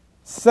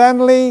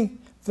 suddenly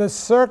the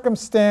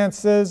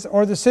circumstances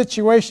or the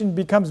situation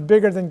becomes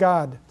bigger than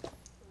God.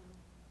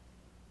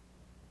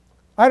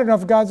 I don't know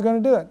if God's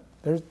going to do it.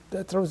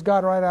 That throws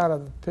God right out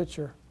of the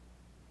picture.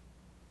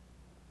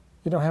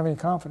 You don't have any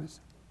confidence.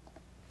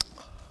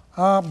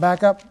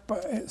 Back up,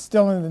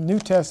 still in the New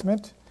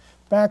Testament.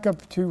 Back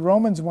up to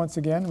Romans once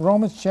again.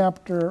 Romans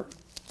chapter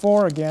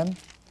 4 again.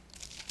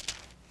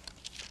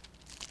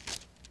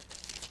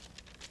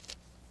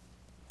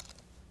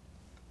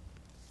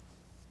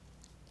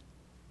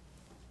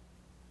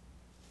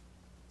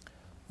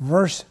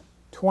 Verse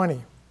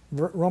 20.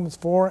 Romans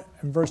 4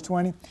 and verse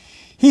 20.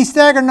 He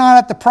staggered not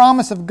at the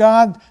promise of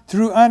God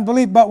through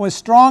unbelief, but was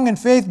strong in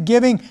faith,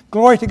 giving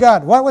glory to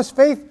God. What was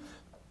faith?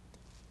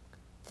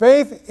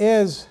 Faith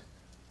is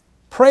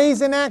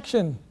praise in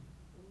action.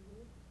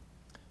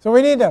 So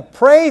we need to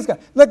praise God.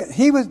 Look,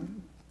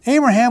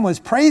 Abraham was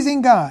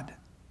praising God,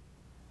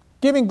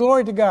 giving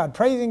glory to God,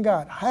 praising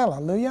God.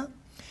 Hallelujah.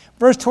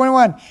 Verse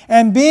 21,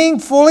 and being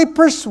fully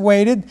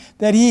persuaded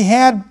that he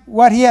had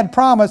what he had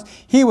promised,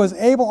 he was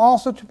able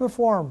also to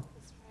perform.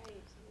 That's right.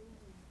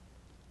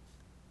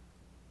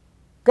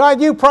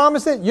 God, you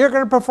promised it, you're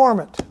going to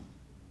perform it.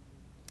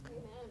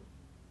 Amen.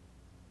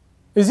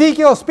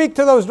 Ezekiel, speak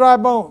to those dry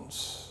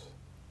bones.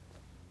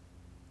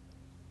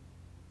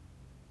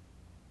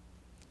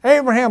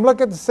 Abraham,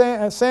 look at the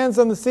sands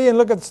on the sea and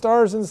look at the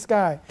stars in the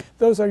sky.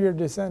 Those are your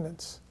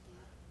descendants.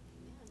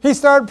 He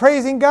started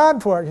praising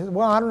God for it. He said,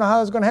 well, I don't know how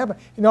it's going to happen.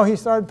 He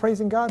started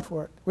praising God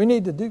for it. We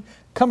need to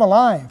come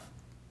alive.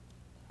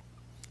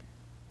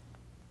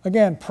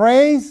 Again,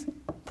 praise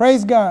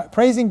God,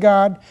 praising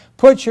God,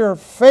 put your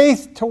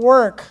faith to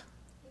work.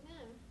 Amen.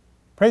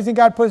 Praising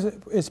God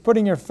is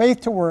putting your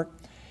faith to work,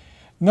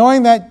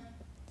 knowing that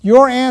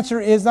your answer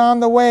is on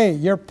the way.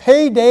 Your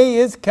payday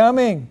is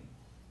coming.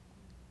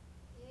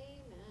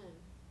 Amen.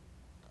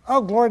 Oh,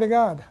 glory to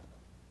God.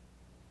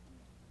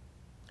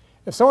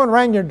 If someone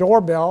rang your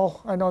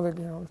doorbell, I know that,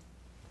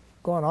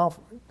 going off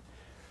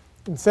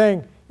and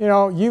saying,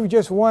 you've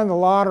just won the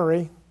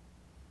lottery,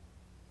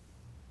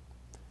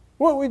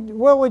 what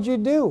would you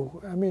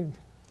do? I mean,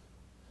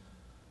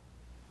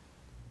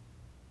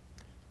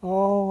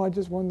 I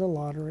just won the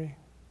lottery.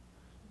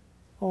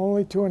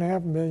 Only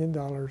 $2.5 million.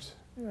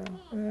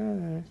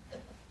 Yeah.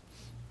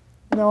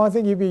 No, I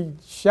think you'd be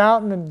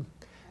shouting and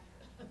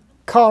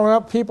calling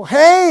up people,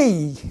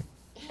 hey!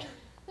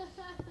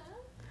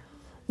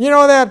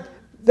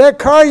 That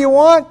car you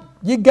want,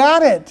 you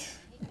got it.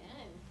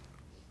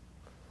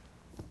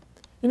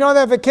 Amen.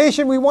 That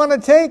vacation we want to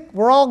take,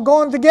 we're all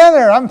going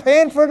together. I'm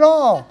paying for it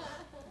all.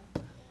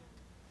 Amen.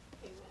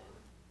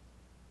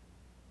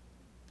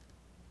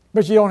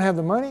 But you don't have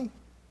the money.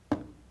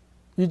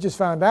 You just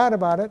found out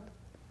about it.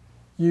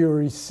 You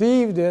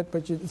received it,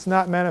 but it's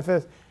not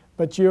manifest.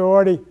 But you're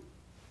already,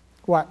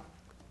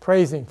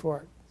 praising for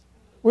it.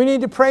 We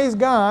need to praise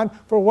God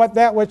for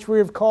which we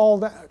have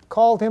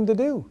called Him to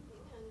do.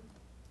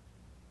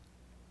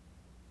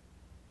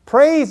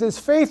 Praise is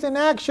faith in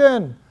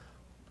action.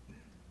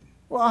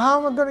 Well, how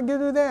am I going to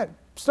do that?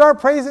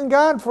 Start praising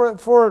God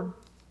for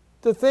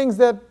the things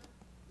that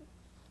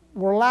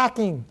we're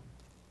lacking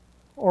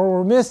or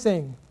we're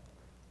missing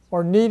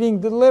or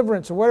needing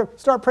deliverance or whatever.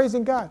 Start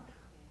praising God.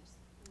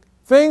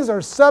 Things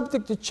are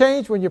subject to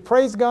change when you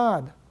praise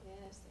God.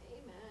 Yes.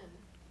 Amen.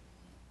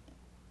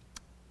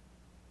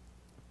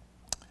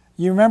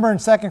 You remember in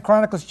 2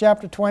 Chronicles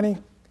chapter 20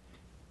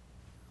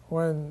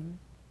 when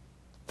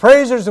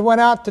praisers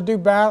went out to do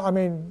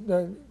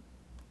battle.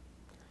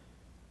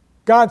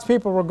 God's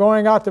people were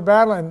going out to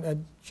battle,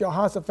 and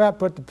Jehoshaphat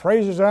put the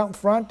praisers out in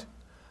front.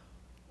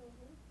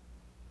 Mm-hmm.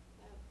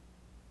 Yeah.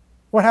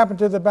 What happened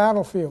to the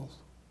battlefields?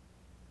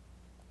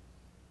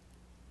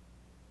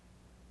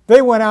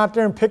 They went out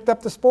there and picked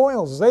up the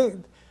spoils.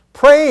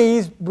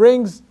 Praise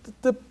brings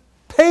the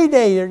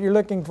payday that you're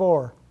looking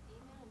for.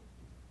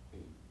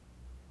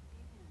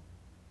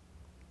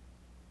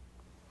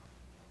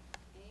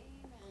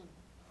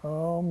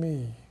 Oh,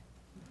 me.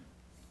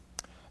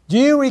 Do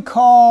you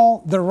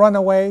recall the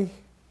runaway?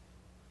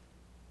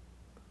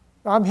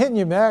 I'm hitting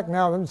you back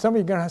now. Some of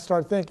you are going to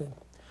start thinking.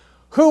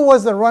 Who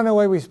was the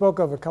runaway we spoke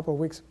of a couple of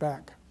weeks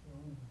back?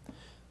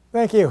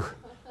 Thank you.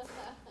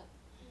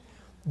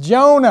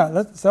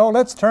 Jonah.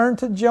 Let's turn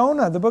to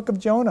Jonah, the book of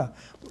Jonah.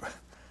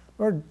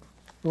 We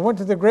went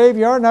to the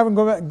graveyard, now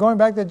we're going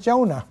back to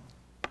Jonah.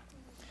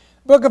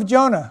 Book of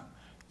Jonah.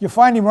 You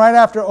find him right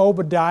after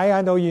Obadiah.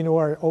 I know you know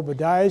where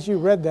Obadiah is. You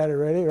read that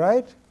already,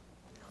 right?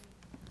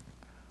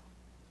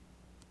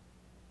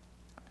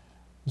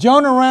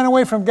 Jonah ran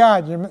away from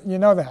God. You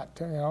know that.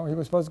 He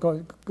was supposed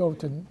to go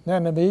to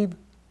Nineveh,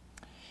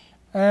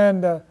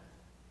 and the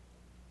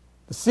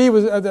sea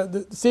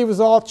was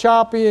all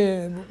choppy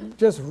and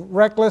just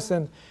reckless,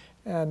 and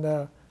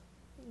the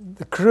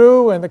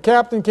crew and the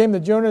captain came to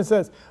Jonah and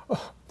says,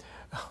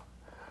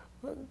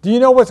 do you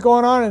know what's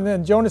going on? And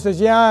then Jonah says,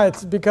 yeah,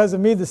 it's because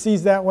of me the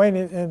sea's that way.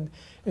 And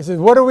he says,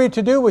 what are we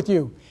to do with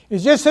you? He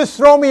says, just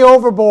throw me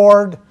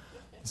overboard.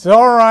 He said,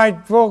 all right,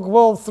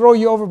 we'll throw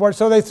you overboard.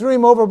 So they threw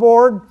him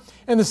overboard,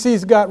 and the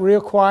seas got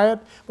real quiet.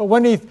 But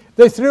when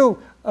they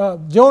threw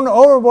Jonah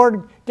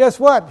overboard, guess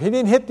what? He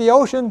didn't hit the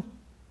ocean.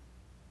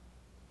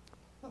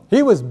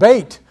 He was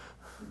bait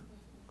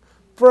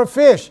for a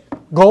fish.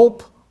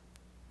 Gulp.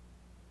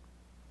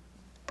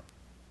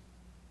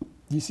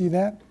 You see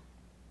that?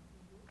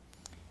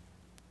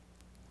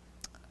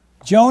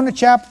 Jonah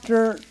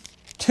chapter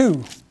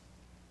 2.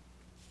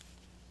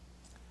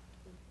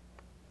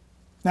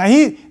 Now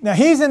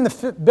he's in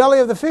the belly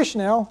of the fish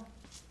now.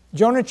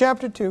 Jonah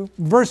chapter 2,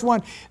 verse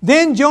 1.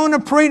 Then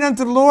Jonah prayed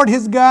unto the Lord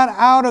his God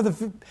out of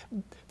the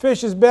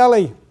fish's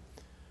belly.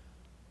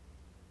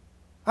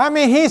 I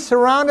mean, he's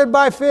surrounded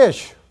by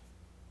fish.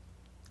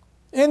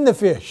 In the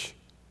fish.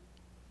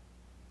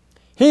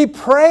 He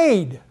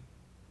prayed.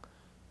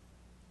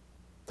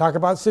 Talk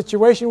about the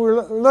situation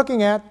we're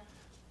looking at.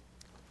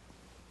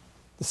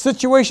 The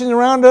situation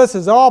around us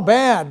is all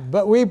bad,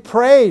 but we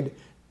prayed.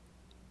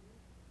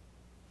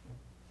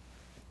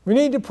 We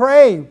need to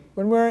pray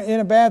when we're in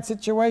a bad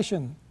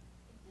situation.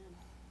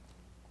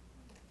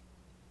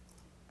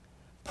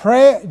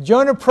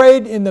 Jonah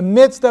prayed in the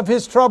midst of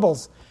his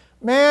troubles.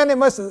 Man, it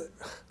must have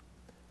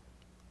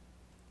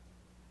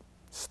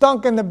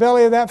stunk in the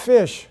belly of that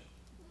fish.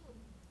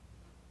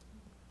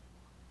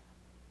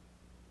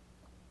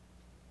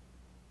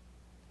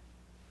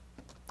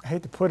 I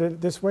hate to put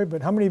it this way,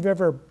 but how many of you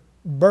ever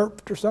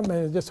burped or something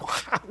and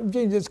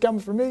it just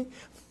comes from me?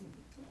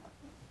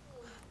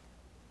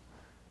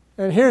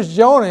 And here's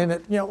Jonah and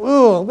it,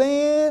 oh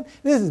man,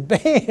 this is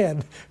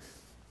bad.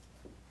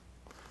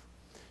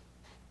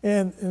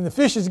 And the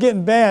fish is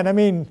getting bad. I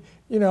mean,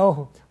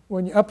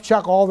 when you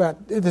upchuck all that,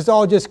 it's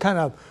all just kind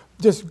of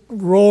just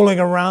rolling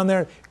around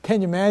there.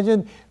 Can you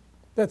imagine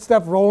that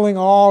stuff rolling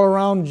all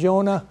around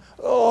Jonah?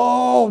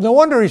 Oh, no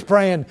wonder he's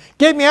praying.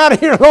 Get me out of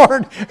here,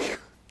 Lord.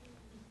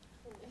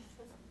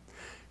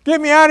 Get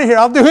me out of here.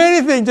 I'll do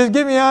anything. Just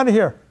get me out of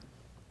here.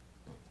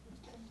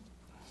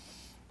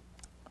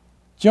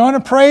 Jonah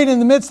prayed in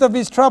the midst of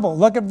his trouble.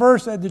 Look at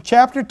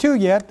chapter 2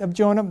 yet of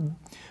Jonah.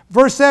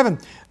 Verse 7.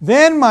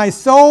 Then my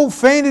soul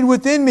fainted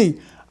within me.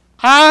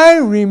 I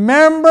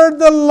remembered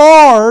the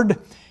Lord,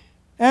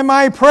 and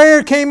my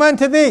prayer came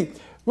unto thee.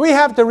 We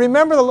have to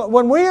remember,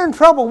 when we're in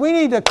trouble, we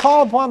need to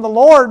call upon the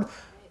Lord.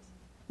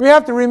 We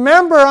have to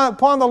remember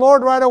upon the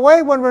Lord right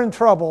away when we're in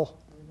trouble.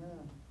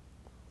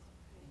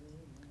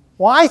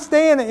 Why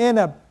stay in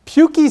a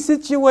pukey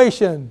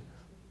situation?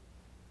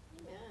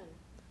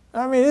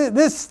 I mean,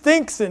 this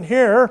stinks in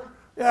here.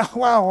 Yeah,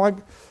 wow.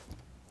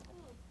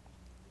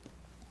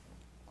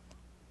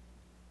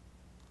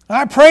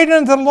 I prayed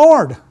unto the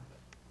Lord.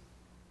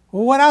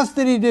 Well, what else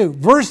did he do?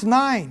 Verse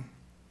 9.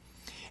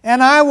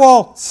 And I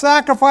will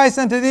sacrifice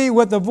unto thee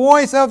with the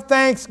voice of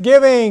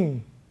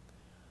thanksgiving.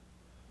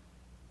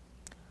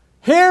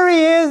 Here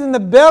he is in the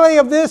belly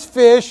of this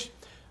fish,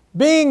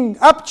 being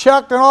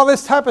upchucked and all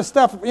this type of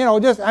stuff.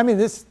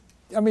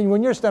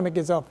 When your stomach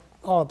gets all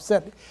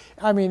upset,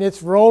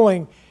 it's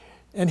rolling,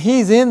 and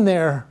he's in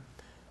there.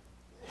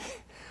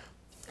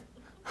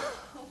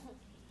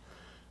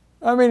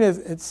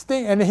 It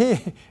stinks,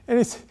 and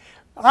he's,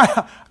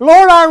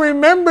 Lord, I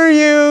remember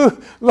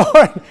you.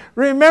 Lord,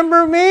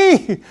 remember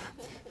me.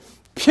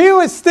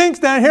 Pew, it stinks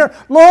down here.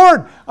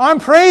 Lord, I'm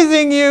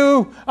praising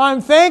you.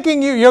 I'm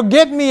thanking you. You'll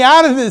get me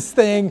out of this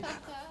thing.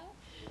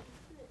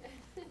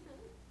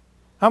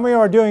 How many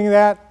are doing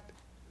that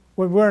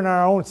when we're in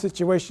our own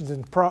situations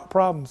and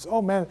problems?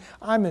 Oh man,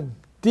 I'm in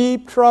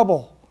deep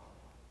trouble.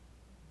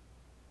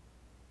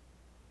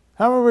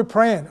 How are we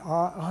praying?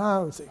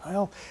 I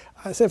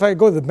say if I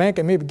go to the bank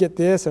and maybe get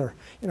this, or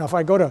if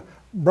I go to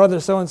brother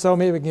so-and-so,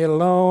 maybe I can get a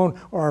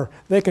loan, or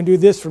they can do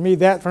this for me,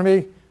 that for me.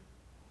 If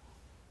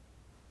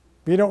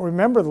you don't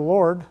remember the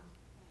Lord,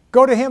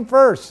 go to Him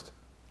first.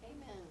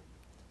 Amen.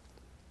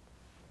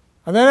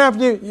 And then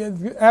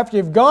after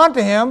you've gone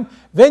to Him,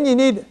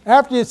 then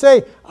after you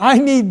say, I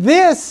need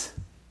this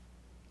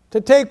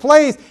to take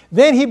place,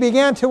 then he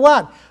began to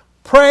what?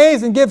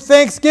 Praise and give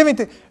thanksgiving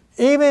to,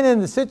 even in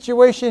the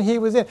situation he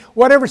was in.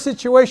 Whatever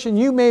situation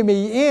you may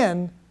be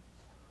in,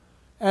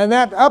 and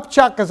that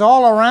upchuck is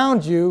all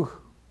around you,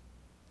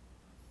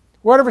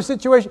 whatever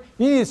situation,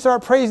 you need to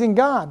start praising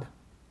God.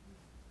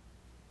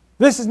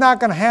 This is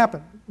not going to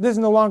happen. This is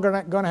no longer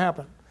going to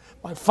happen.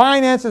 My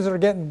finances are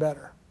getting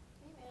better.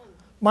 Amen.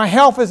 My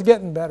health is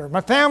getting better.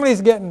 My family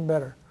is getting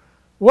better.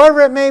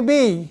 Whatever it may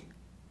be,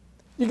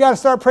 you got to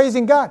start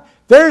praising God.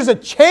 There's a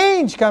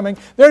change coming.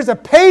 There's a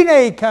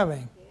payday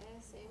coming.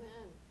 Yes,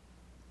 amen.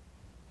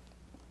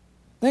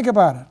 Think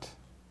about it.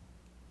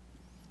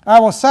 I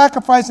will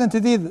sacrifice unto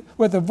thee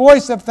with a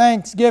voice of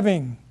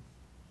thanksgiving.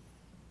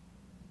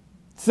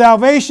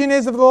 Salvation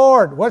is of the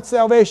Lord. What's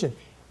salvation?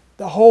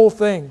 The whole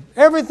thing.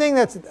 Everything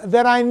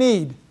that I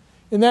need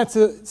in that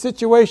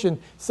situation,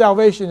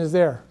 salvation is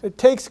there. It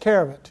takes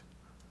care of it.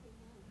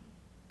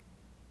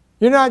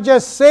 You're not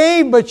just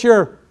saved, but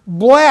you're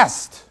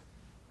blessed.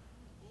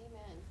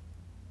 Amen.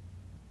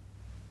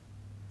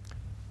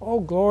 Oh,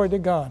 glory to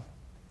God.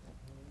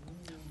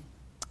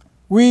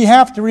 We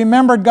have to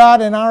remember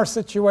God in our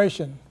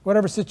situation,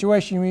 whatever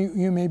situation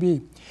you may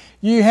be.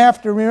 You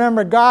have to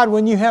remember God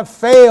when you have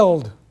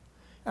failed.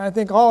 I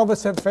think all of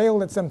us have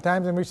failed at some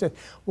times, and we say,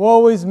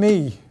 woe is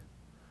me.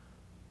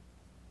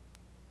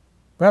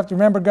 We have to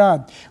remember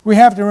God. We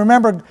have to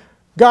remember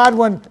God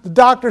when the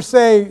doctors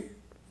say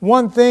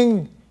one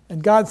thing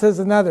and God says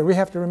another. We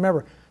have to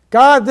remember,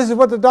 God, this is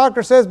what the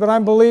doctor says, but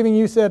I'm believing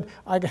you said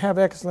I can have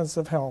excellence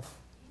of health.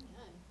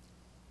 Amen.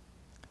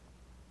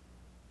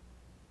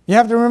 You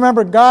have to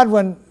remember God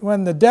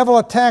when the devil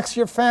attacks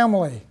your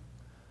family.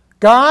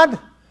 God,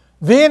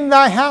 thee and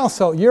thy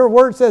household, your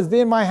word says,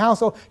 thee and my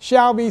household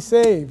shall be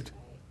saved.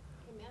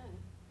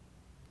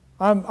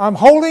 Amen. I'm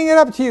holding it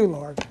up to you,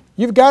 Lord.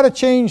 You've got to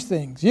change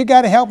things. You've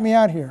got to help me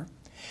out here.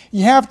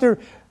 You have to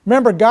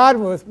remember God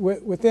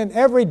within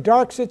every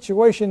dark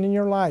situation in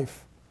your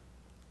life.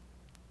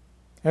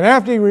 And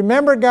after you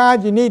remember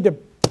God, you need to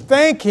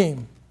thank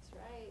Him.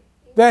 That's right.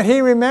 That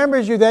He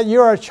remembers you, that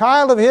you are a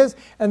child of His,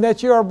 and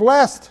that you are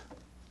blessed.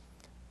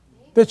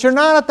 That you're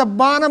not at the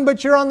bottom,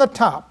 but you're on the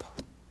top.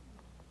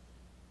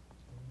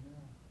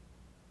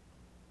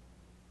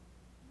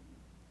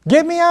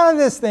 Get me out of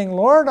this thing,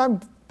 Lord. I'm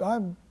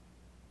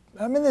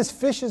in this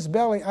fish's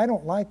belly. I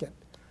don't like it.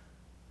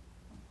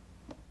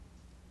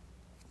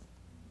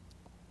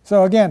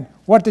 So again,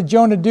 what did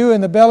Jonah do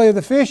in the belly of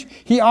the fish?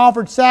 He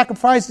offered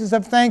sacrifices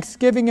of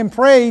thanksgiving and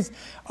praise,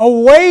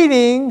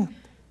 awaiting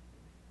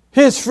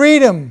his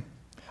freedom,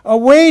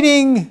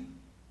 awaiting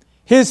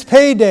his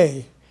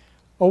payday,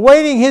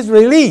 awaiting his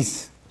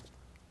release.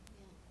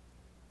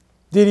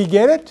 Did he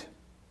get it?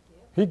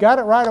 He got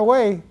it right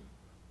away.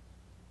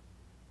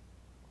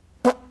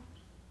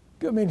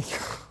 I mean,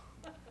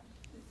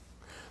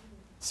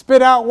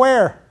 spit out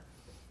where?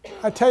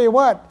 I tell you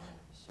what,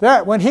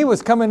 that when he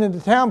was coming into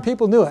town,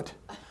 people knew it.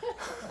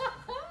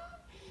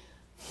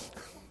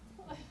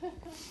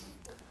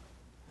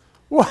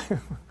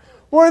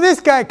 Where did this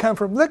guy come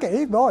from? Look at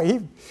him,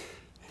 boy.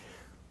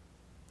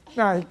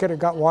 No, he could have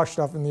got washed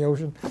off in the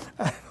ocean.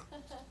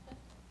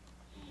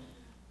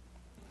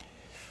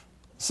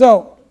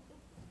 So,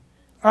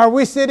 are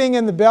we sitting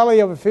in the belly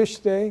of a fish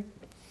today?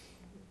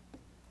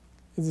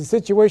 Is the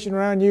situation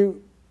around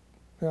you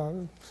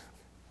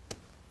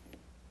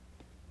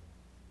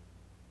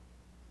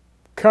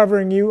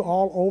covering you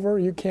all over?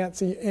 You can't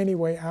see any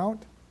way out?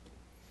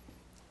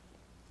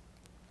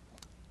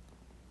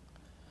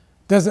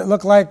 Does it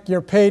look like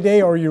your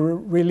payday or your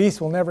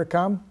release will never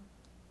come?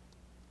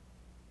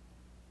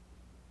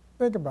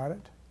 Think about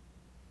it.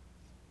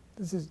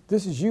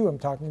 This is you I'm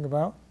talking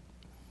about.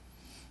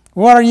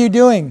 What are you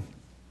doing?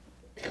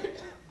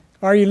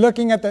 Are you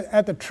looking at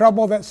the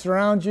trouble that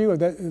surrounds you or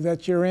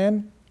that you're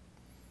in?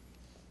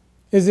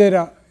 Is it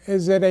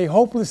a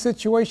hopeless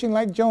situation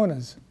like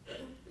Jonah's?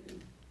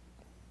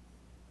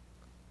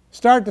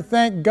 Start to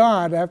thank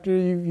God after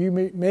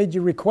you made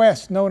your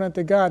request known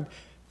unto God.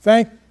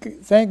 Thank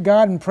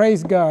God and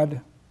praise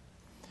God.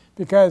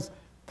 Because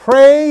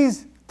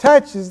praise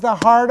touches the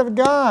heart of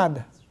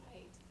God.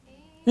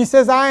 He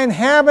says, I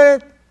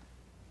inhabit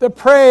the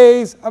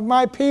praise of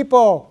my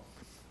people.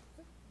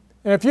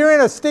 And if you're in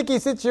a sticky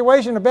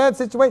situation, a bad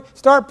situation,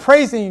 start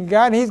praising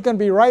God, and He's going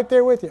to be right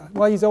there with you.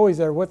 Well, He's always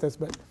there with us,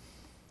 but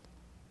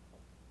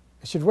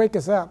it should wake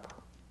us up.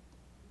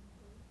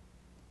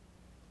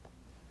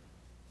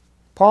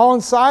 Paul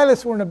and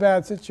Silas were in a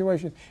bad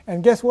situation.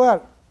 And guess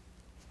what?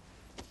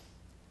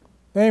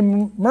 They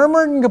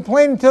murmured and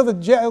complained until the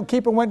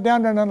jailkeeper went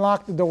down there and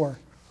unlocked the door.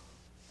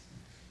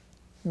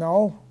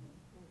 No.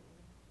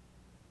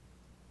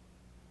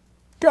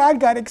 God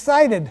got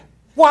excited.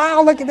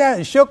 Wow, look at that.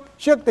 It shook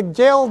the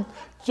jail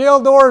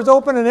doors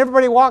open and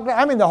everybody walked out.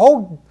 I mean,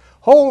 all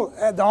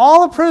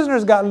the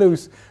prisoners got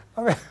loose.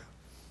 I mean,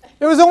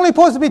 there was only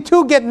supposed to be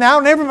 2 getting out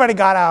and everybody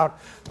got out.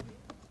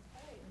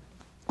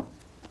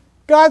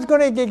 God's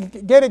going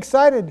to get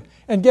excited.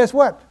 And guess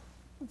what?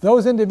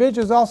 Those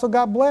individuals also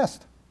got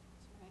blessed.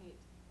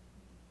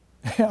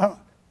 Right.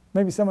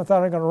 Maybe someone thought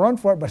they were going to run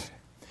for it, but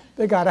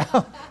they got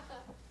out.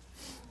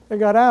 They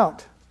got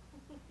out.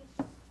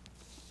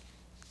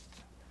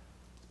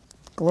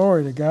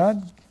 Glory to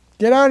God.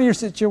 Get out of your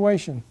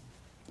situation.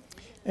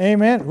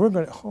 Amen. We're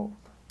going to, oh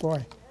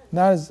boy,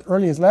 not as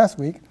early as last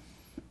week.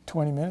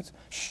 20 minutes.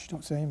 Shh,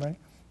 don't say anybody.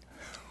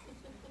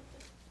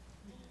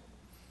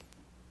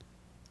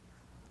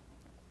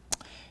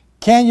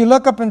 Can you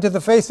look up into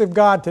the face of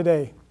God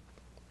today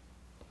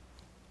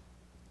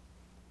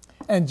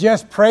and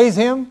just praise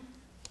Him?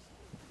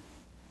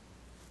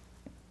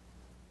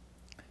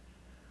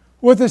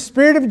 With a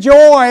spirit of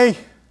joy,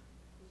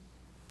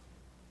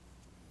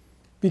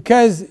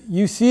 because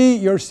you see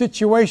your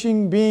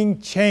situation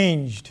being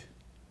changed.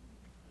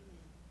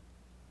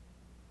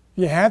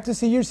 You have to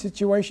see your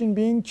situation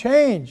being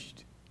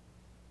changed.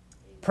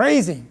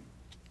 Praising.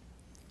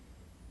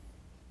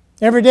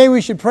 Every day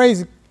we should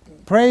praise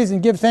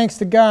and give thanks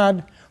to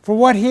God for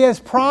what He has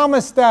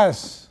promised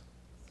us.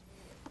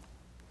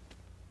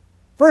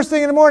 First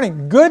thing in the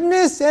morning,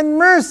 goodness and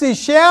mercy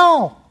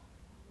shall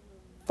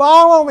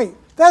follow me.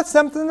 That's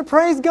something to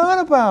praise God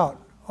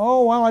about.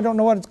 Oh, well, I don't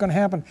know what's going to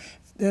happen.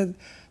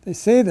 They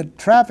say the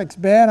traffic's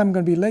bad, I'm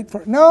going to be late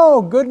for it.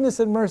 No, goodness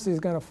and mercy is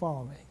going to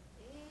follow me.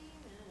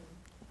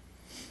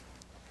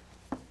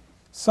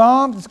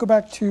 Psalms, let's go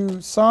back to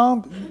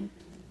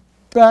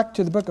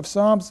the book of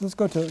Psalms. Let's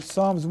go to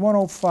Psalms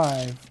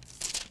 105.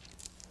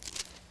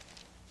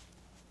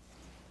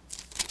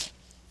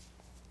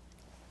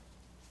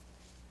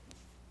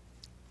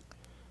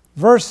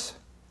 Verse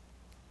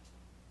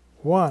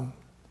 1.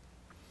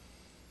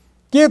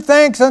 Give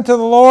thanks unto the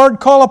Lord,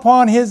 call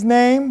upon His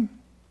name,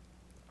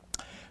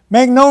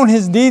 make known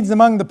His deeds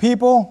among the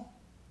people.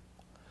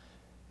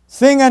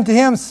 Sing unto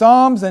Him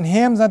psalms and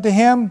hymns unto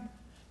Him.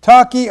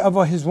 Talk ye of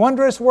His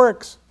wondrous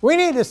works. We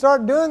need to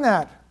start doing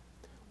that.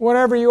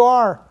 Whatever you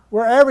are,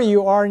 wherever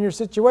you are in your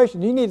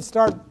situation, you need to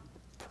start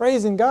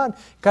praising God,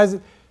 because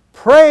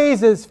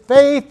praise is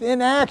faith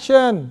in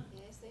action.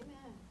 Yes,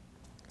 amen.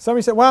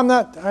 Somebody said, well,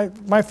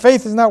 my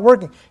faith is not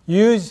working.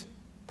 Use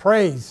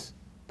praise.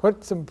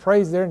 Put some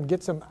praise there and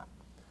get some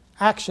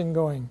action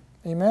going.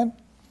 Amen?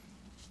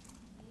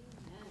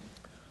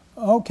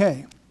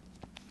 Okay.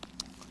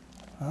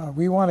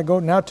 We want to go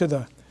now to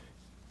the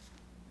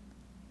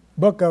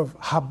book of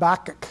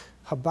Habakkuk.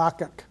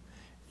 Habakkuk.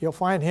 You'll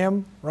find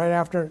him right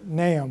after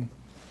Nahum.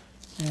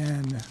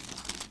 And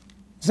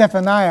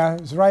Zephaniah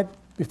is right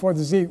before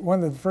the Z,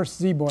 one of the first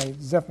Z boys,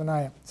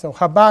 Zephaniah. So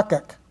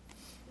Habakkuk.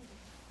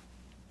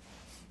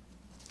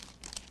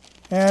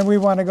 And we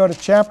want to go to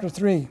chapter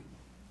 3.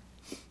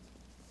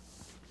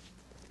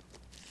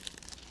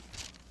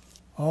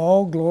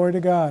 Oh, glory to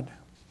God.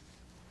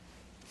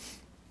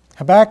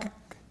 Habakkuk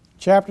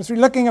chapter 3,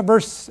 looking at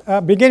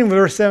beginning with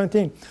verse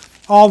 17.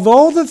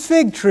 Although the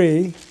fig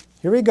tree,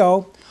 here we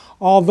go,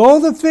 although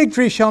the fig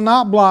tree shall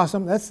not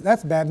blossom,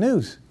 that's bad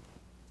news.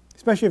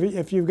 Especially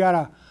if you've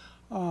got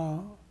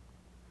a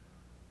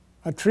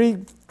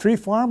tree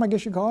farm, I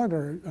guess you call it,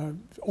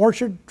 or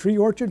tree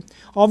orchard.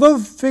 Although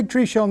the fig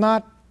tree shall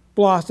not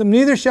blossom,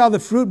 neither shall the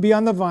fruit be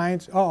on the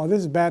vines. Oh, this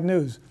is bad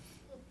news.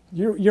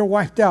 You're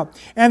wiped out.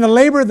 And the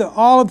labor of the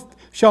olive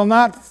shall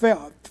not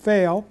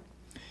fail,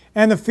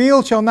 and the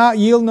field shall not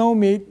yield no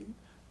meat.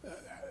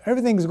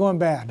 Everything's going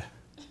bad.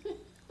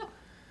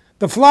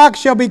 The flock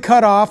shall be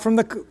cut off from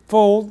the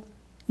fold.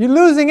 You're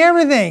losing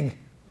everything.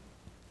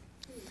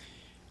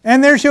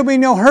 And there shall be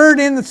no herd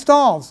in the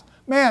stalls.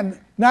 Man,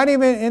 not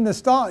even in the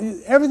stall.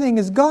 Everything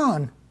is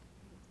gone.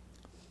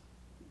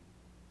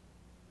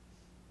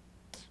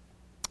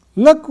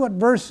 Look what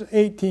verse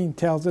 18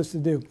 tells us to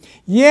do.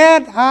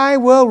 Yet I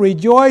will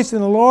rejoice in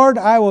the Lord.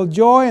 I will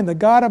joy in the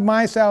God of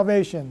my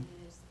salvation.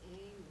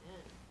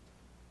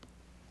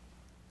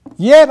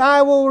 Yet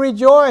I will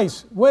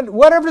rejoice.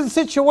 Whatever the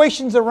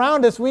situation's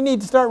around us, we need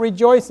to start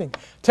rejoicing.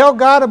 Tell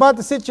God about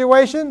the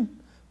situation,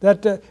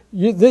 that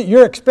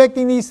you're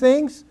expecting these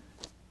things.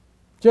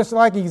 Just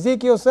like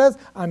Ezekiel says,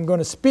 I'm going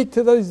to speak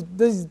to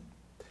this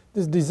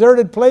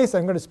deserted place.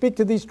 I'm going to speak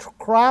to these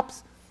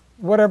crops,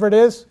 whatever it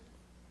is.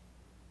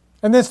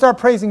 And then start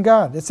praising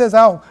God. It says,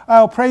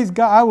 I'll praise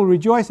God. I will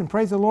rejoice and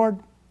praise the Lord.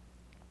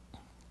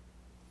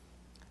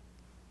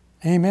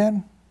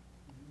 Amen.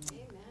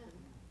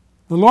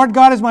 The Lord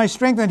God is my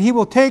strength, and He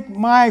will take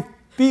my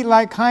feet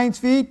like hinds'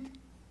 feet.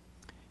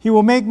 He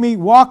will make me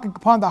walk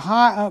upon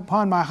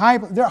my high.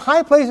 There are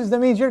high places. That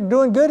means you're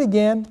doing good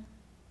again.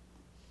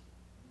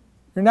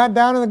 You're not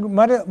down in the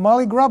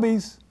mully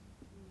grubbies.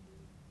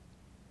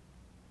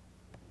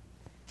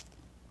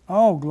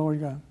 Oh, glory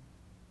to God.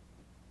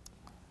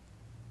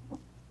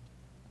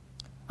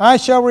 I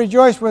shall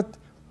rejoice with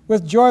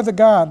joy of the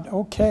God.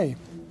 Okay.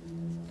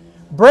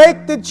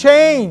 Break the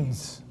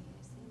chains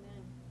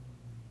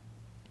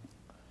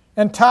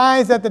and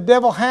ties that the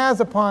devil has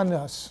upon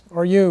us,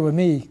 or you and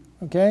me,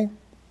 okay?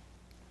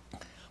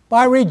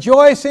 By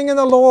rejoicing in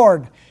the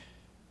Lord,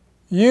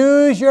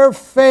 use your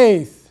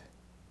faith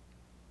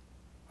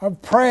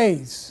of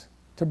praise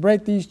to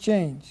break these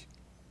chains.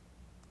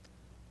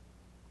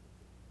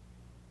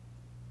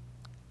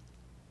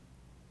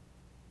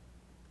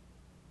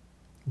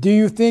 Do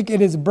you think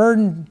it is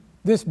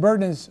this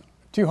burden is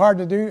too hard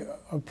to do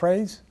of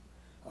praise?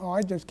 Oh,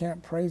 I just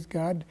can't praise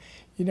God.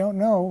 You don't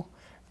know.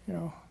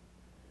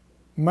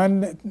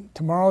 Monday,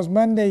 tomorrow's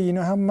Monday. You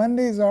know how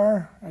Mondays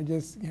are.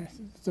 It's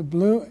a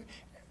blue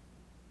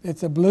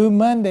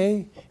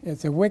Monday.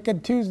 It's a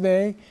wicked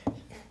Tuesday.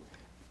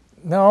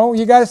 No,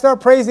 you got to start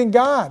praising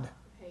God.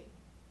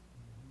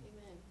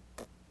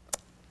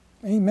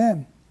 Amen.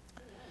 Amen.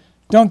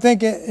 Don't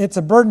think it's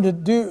a burden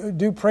to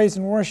do praise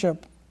and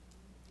worship.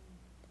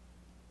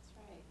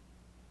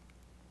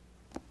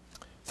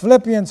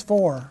 Philippians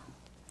 4,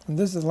 and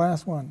this is the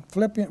last one.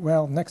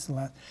 Next to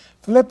last.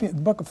 The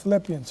book of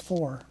Philippians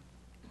 4.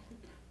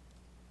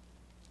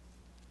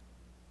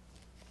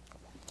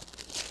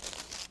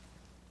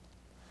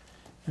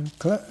 In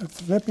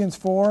Philippians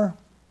 4,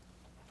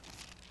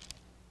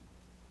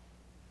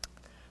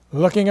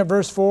 looking at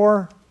verse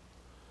 4,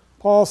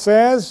 Paul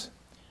says,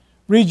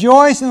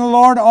 rejoice in the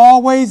Lord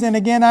always, and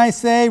again I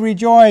say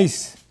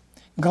rejoice.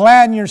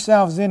 Gladden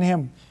yourselves in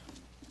Him.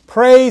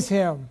 Praise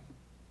Him.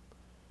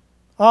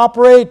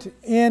 Operate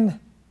in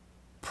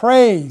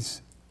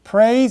praise.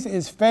 Praise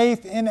is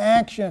faith in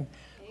action.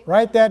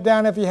 Write that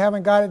down if you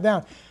haven't got it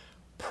down.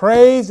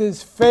 Praise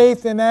is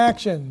faith in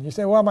action. You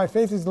say, well, my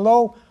faith is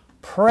low.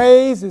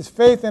 Praise is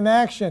faith in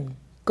action.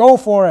 Go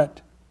for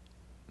it.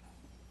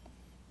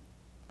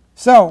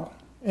 So,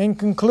 in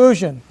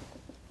conclusion,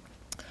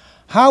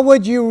 how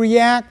would you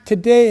react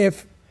today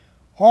if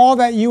all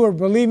that you were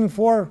believing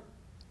for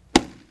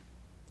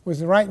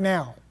was right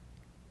now?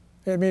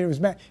 I mean,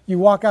 you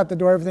walk out the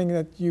door, everything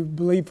that you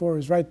believe for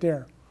is right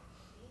there.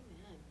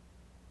 Amen.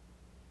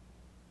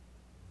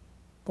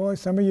 Boy,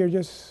 some of you are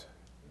just...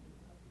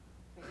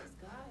 Praise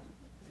God.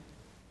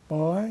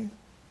 Boy.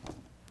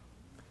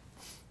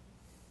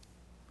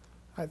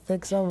 I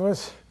think some of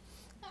us...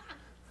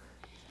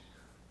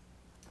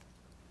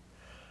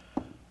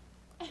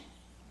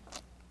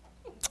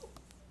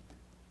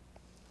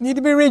 need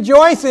to be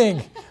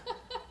rejoicing.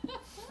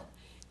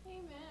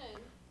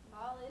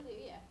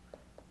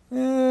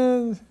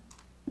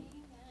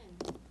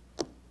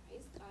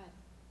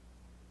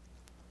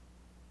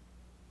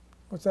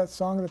 What's that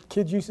song that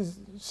kids used to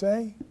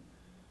say?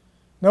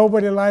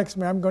 Nobody likes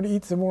me. I'm going to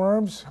eat some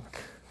worms.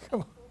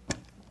 Come on.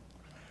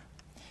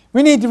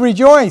 We need to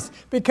rejoice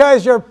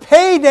because your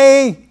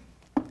payday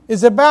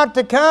is about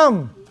to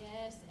come.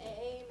 Yes,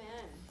 amen.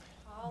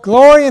 Hallelujah.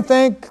 Glory and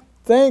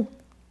thank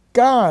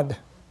God.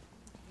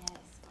 Yes,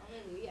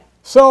 hallelujah.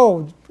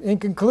 So, in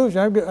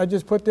conclusion, I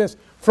just put this.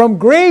 From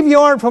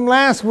graveyard from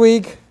last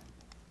week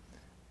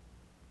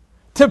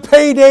to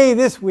payday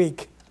this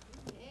week.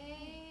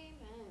 Amen.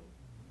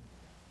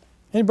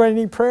 Anybody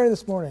need prayer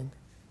this morning?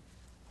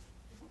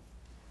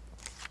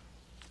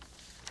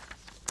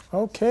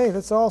 Okay,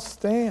 let's all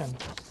stand.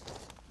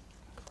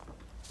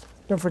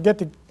 Don't forget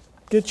to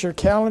get your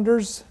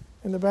calendars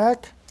in the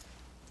back.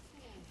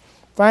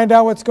 Find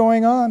out what's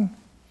going on.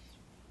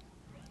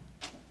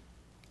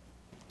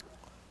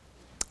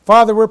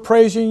 Father, we're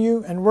praising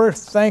you and we're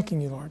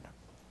thanking you, Lord,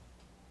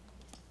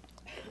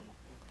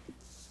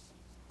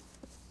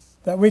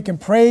 that we can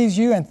praise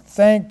you and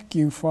thank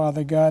you,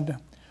 Father God,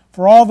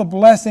 for all the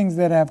blessings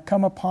that have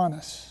come upon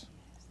us.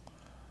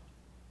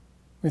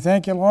 We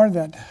thank you, Lord,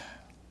 that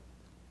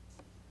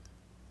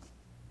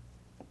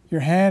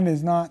your hand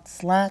is not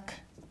slack,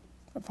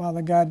 but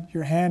Father God,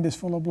 your hand is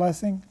full of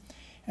blessing,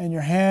 and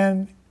your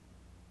hands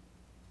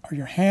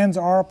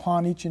are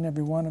upon each and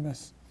every one of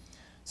us.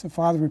 So,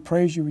 Father, we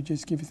praise you. We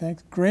just give you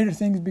thanks. Greater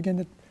things begin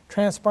to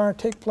transpire,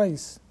 take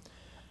place.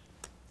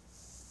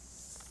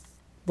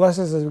 Bless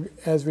us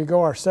as we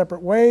go our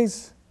separate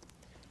ways.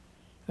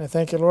 And I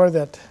thank you, Lord,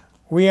 that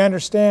we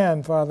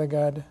understand, Father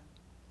God,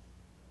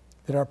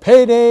 that our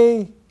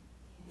payday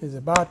is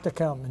about to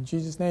come. In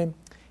Jesus' name,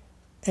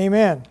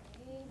 amen.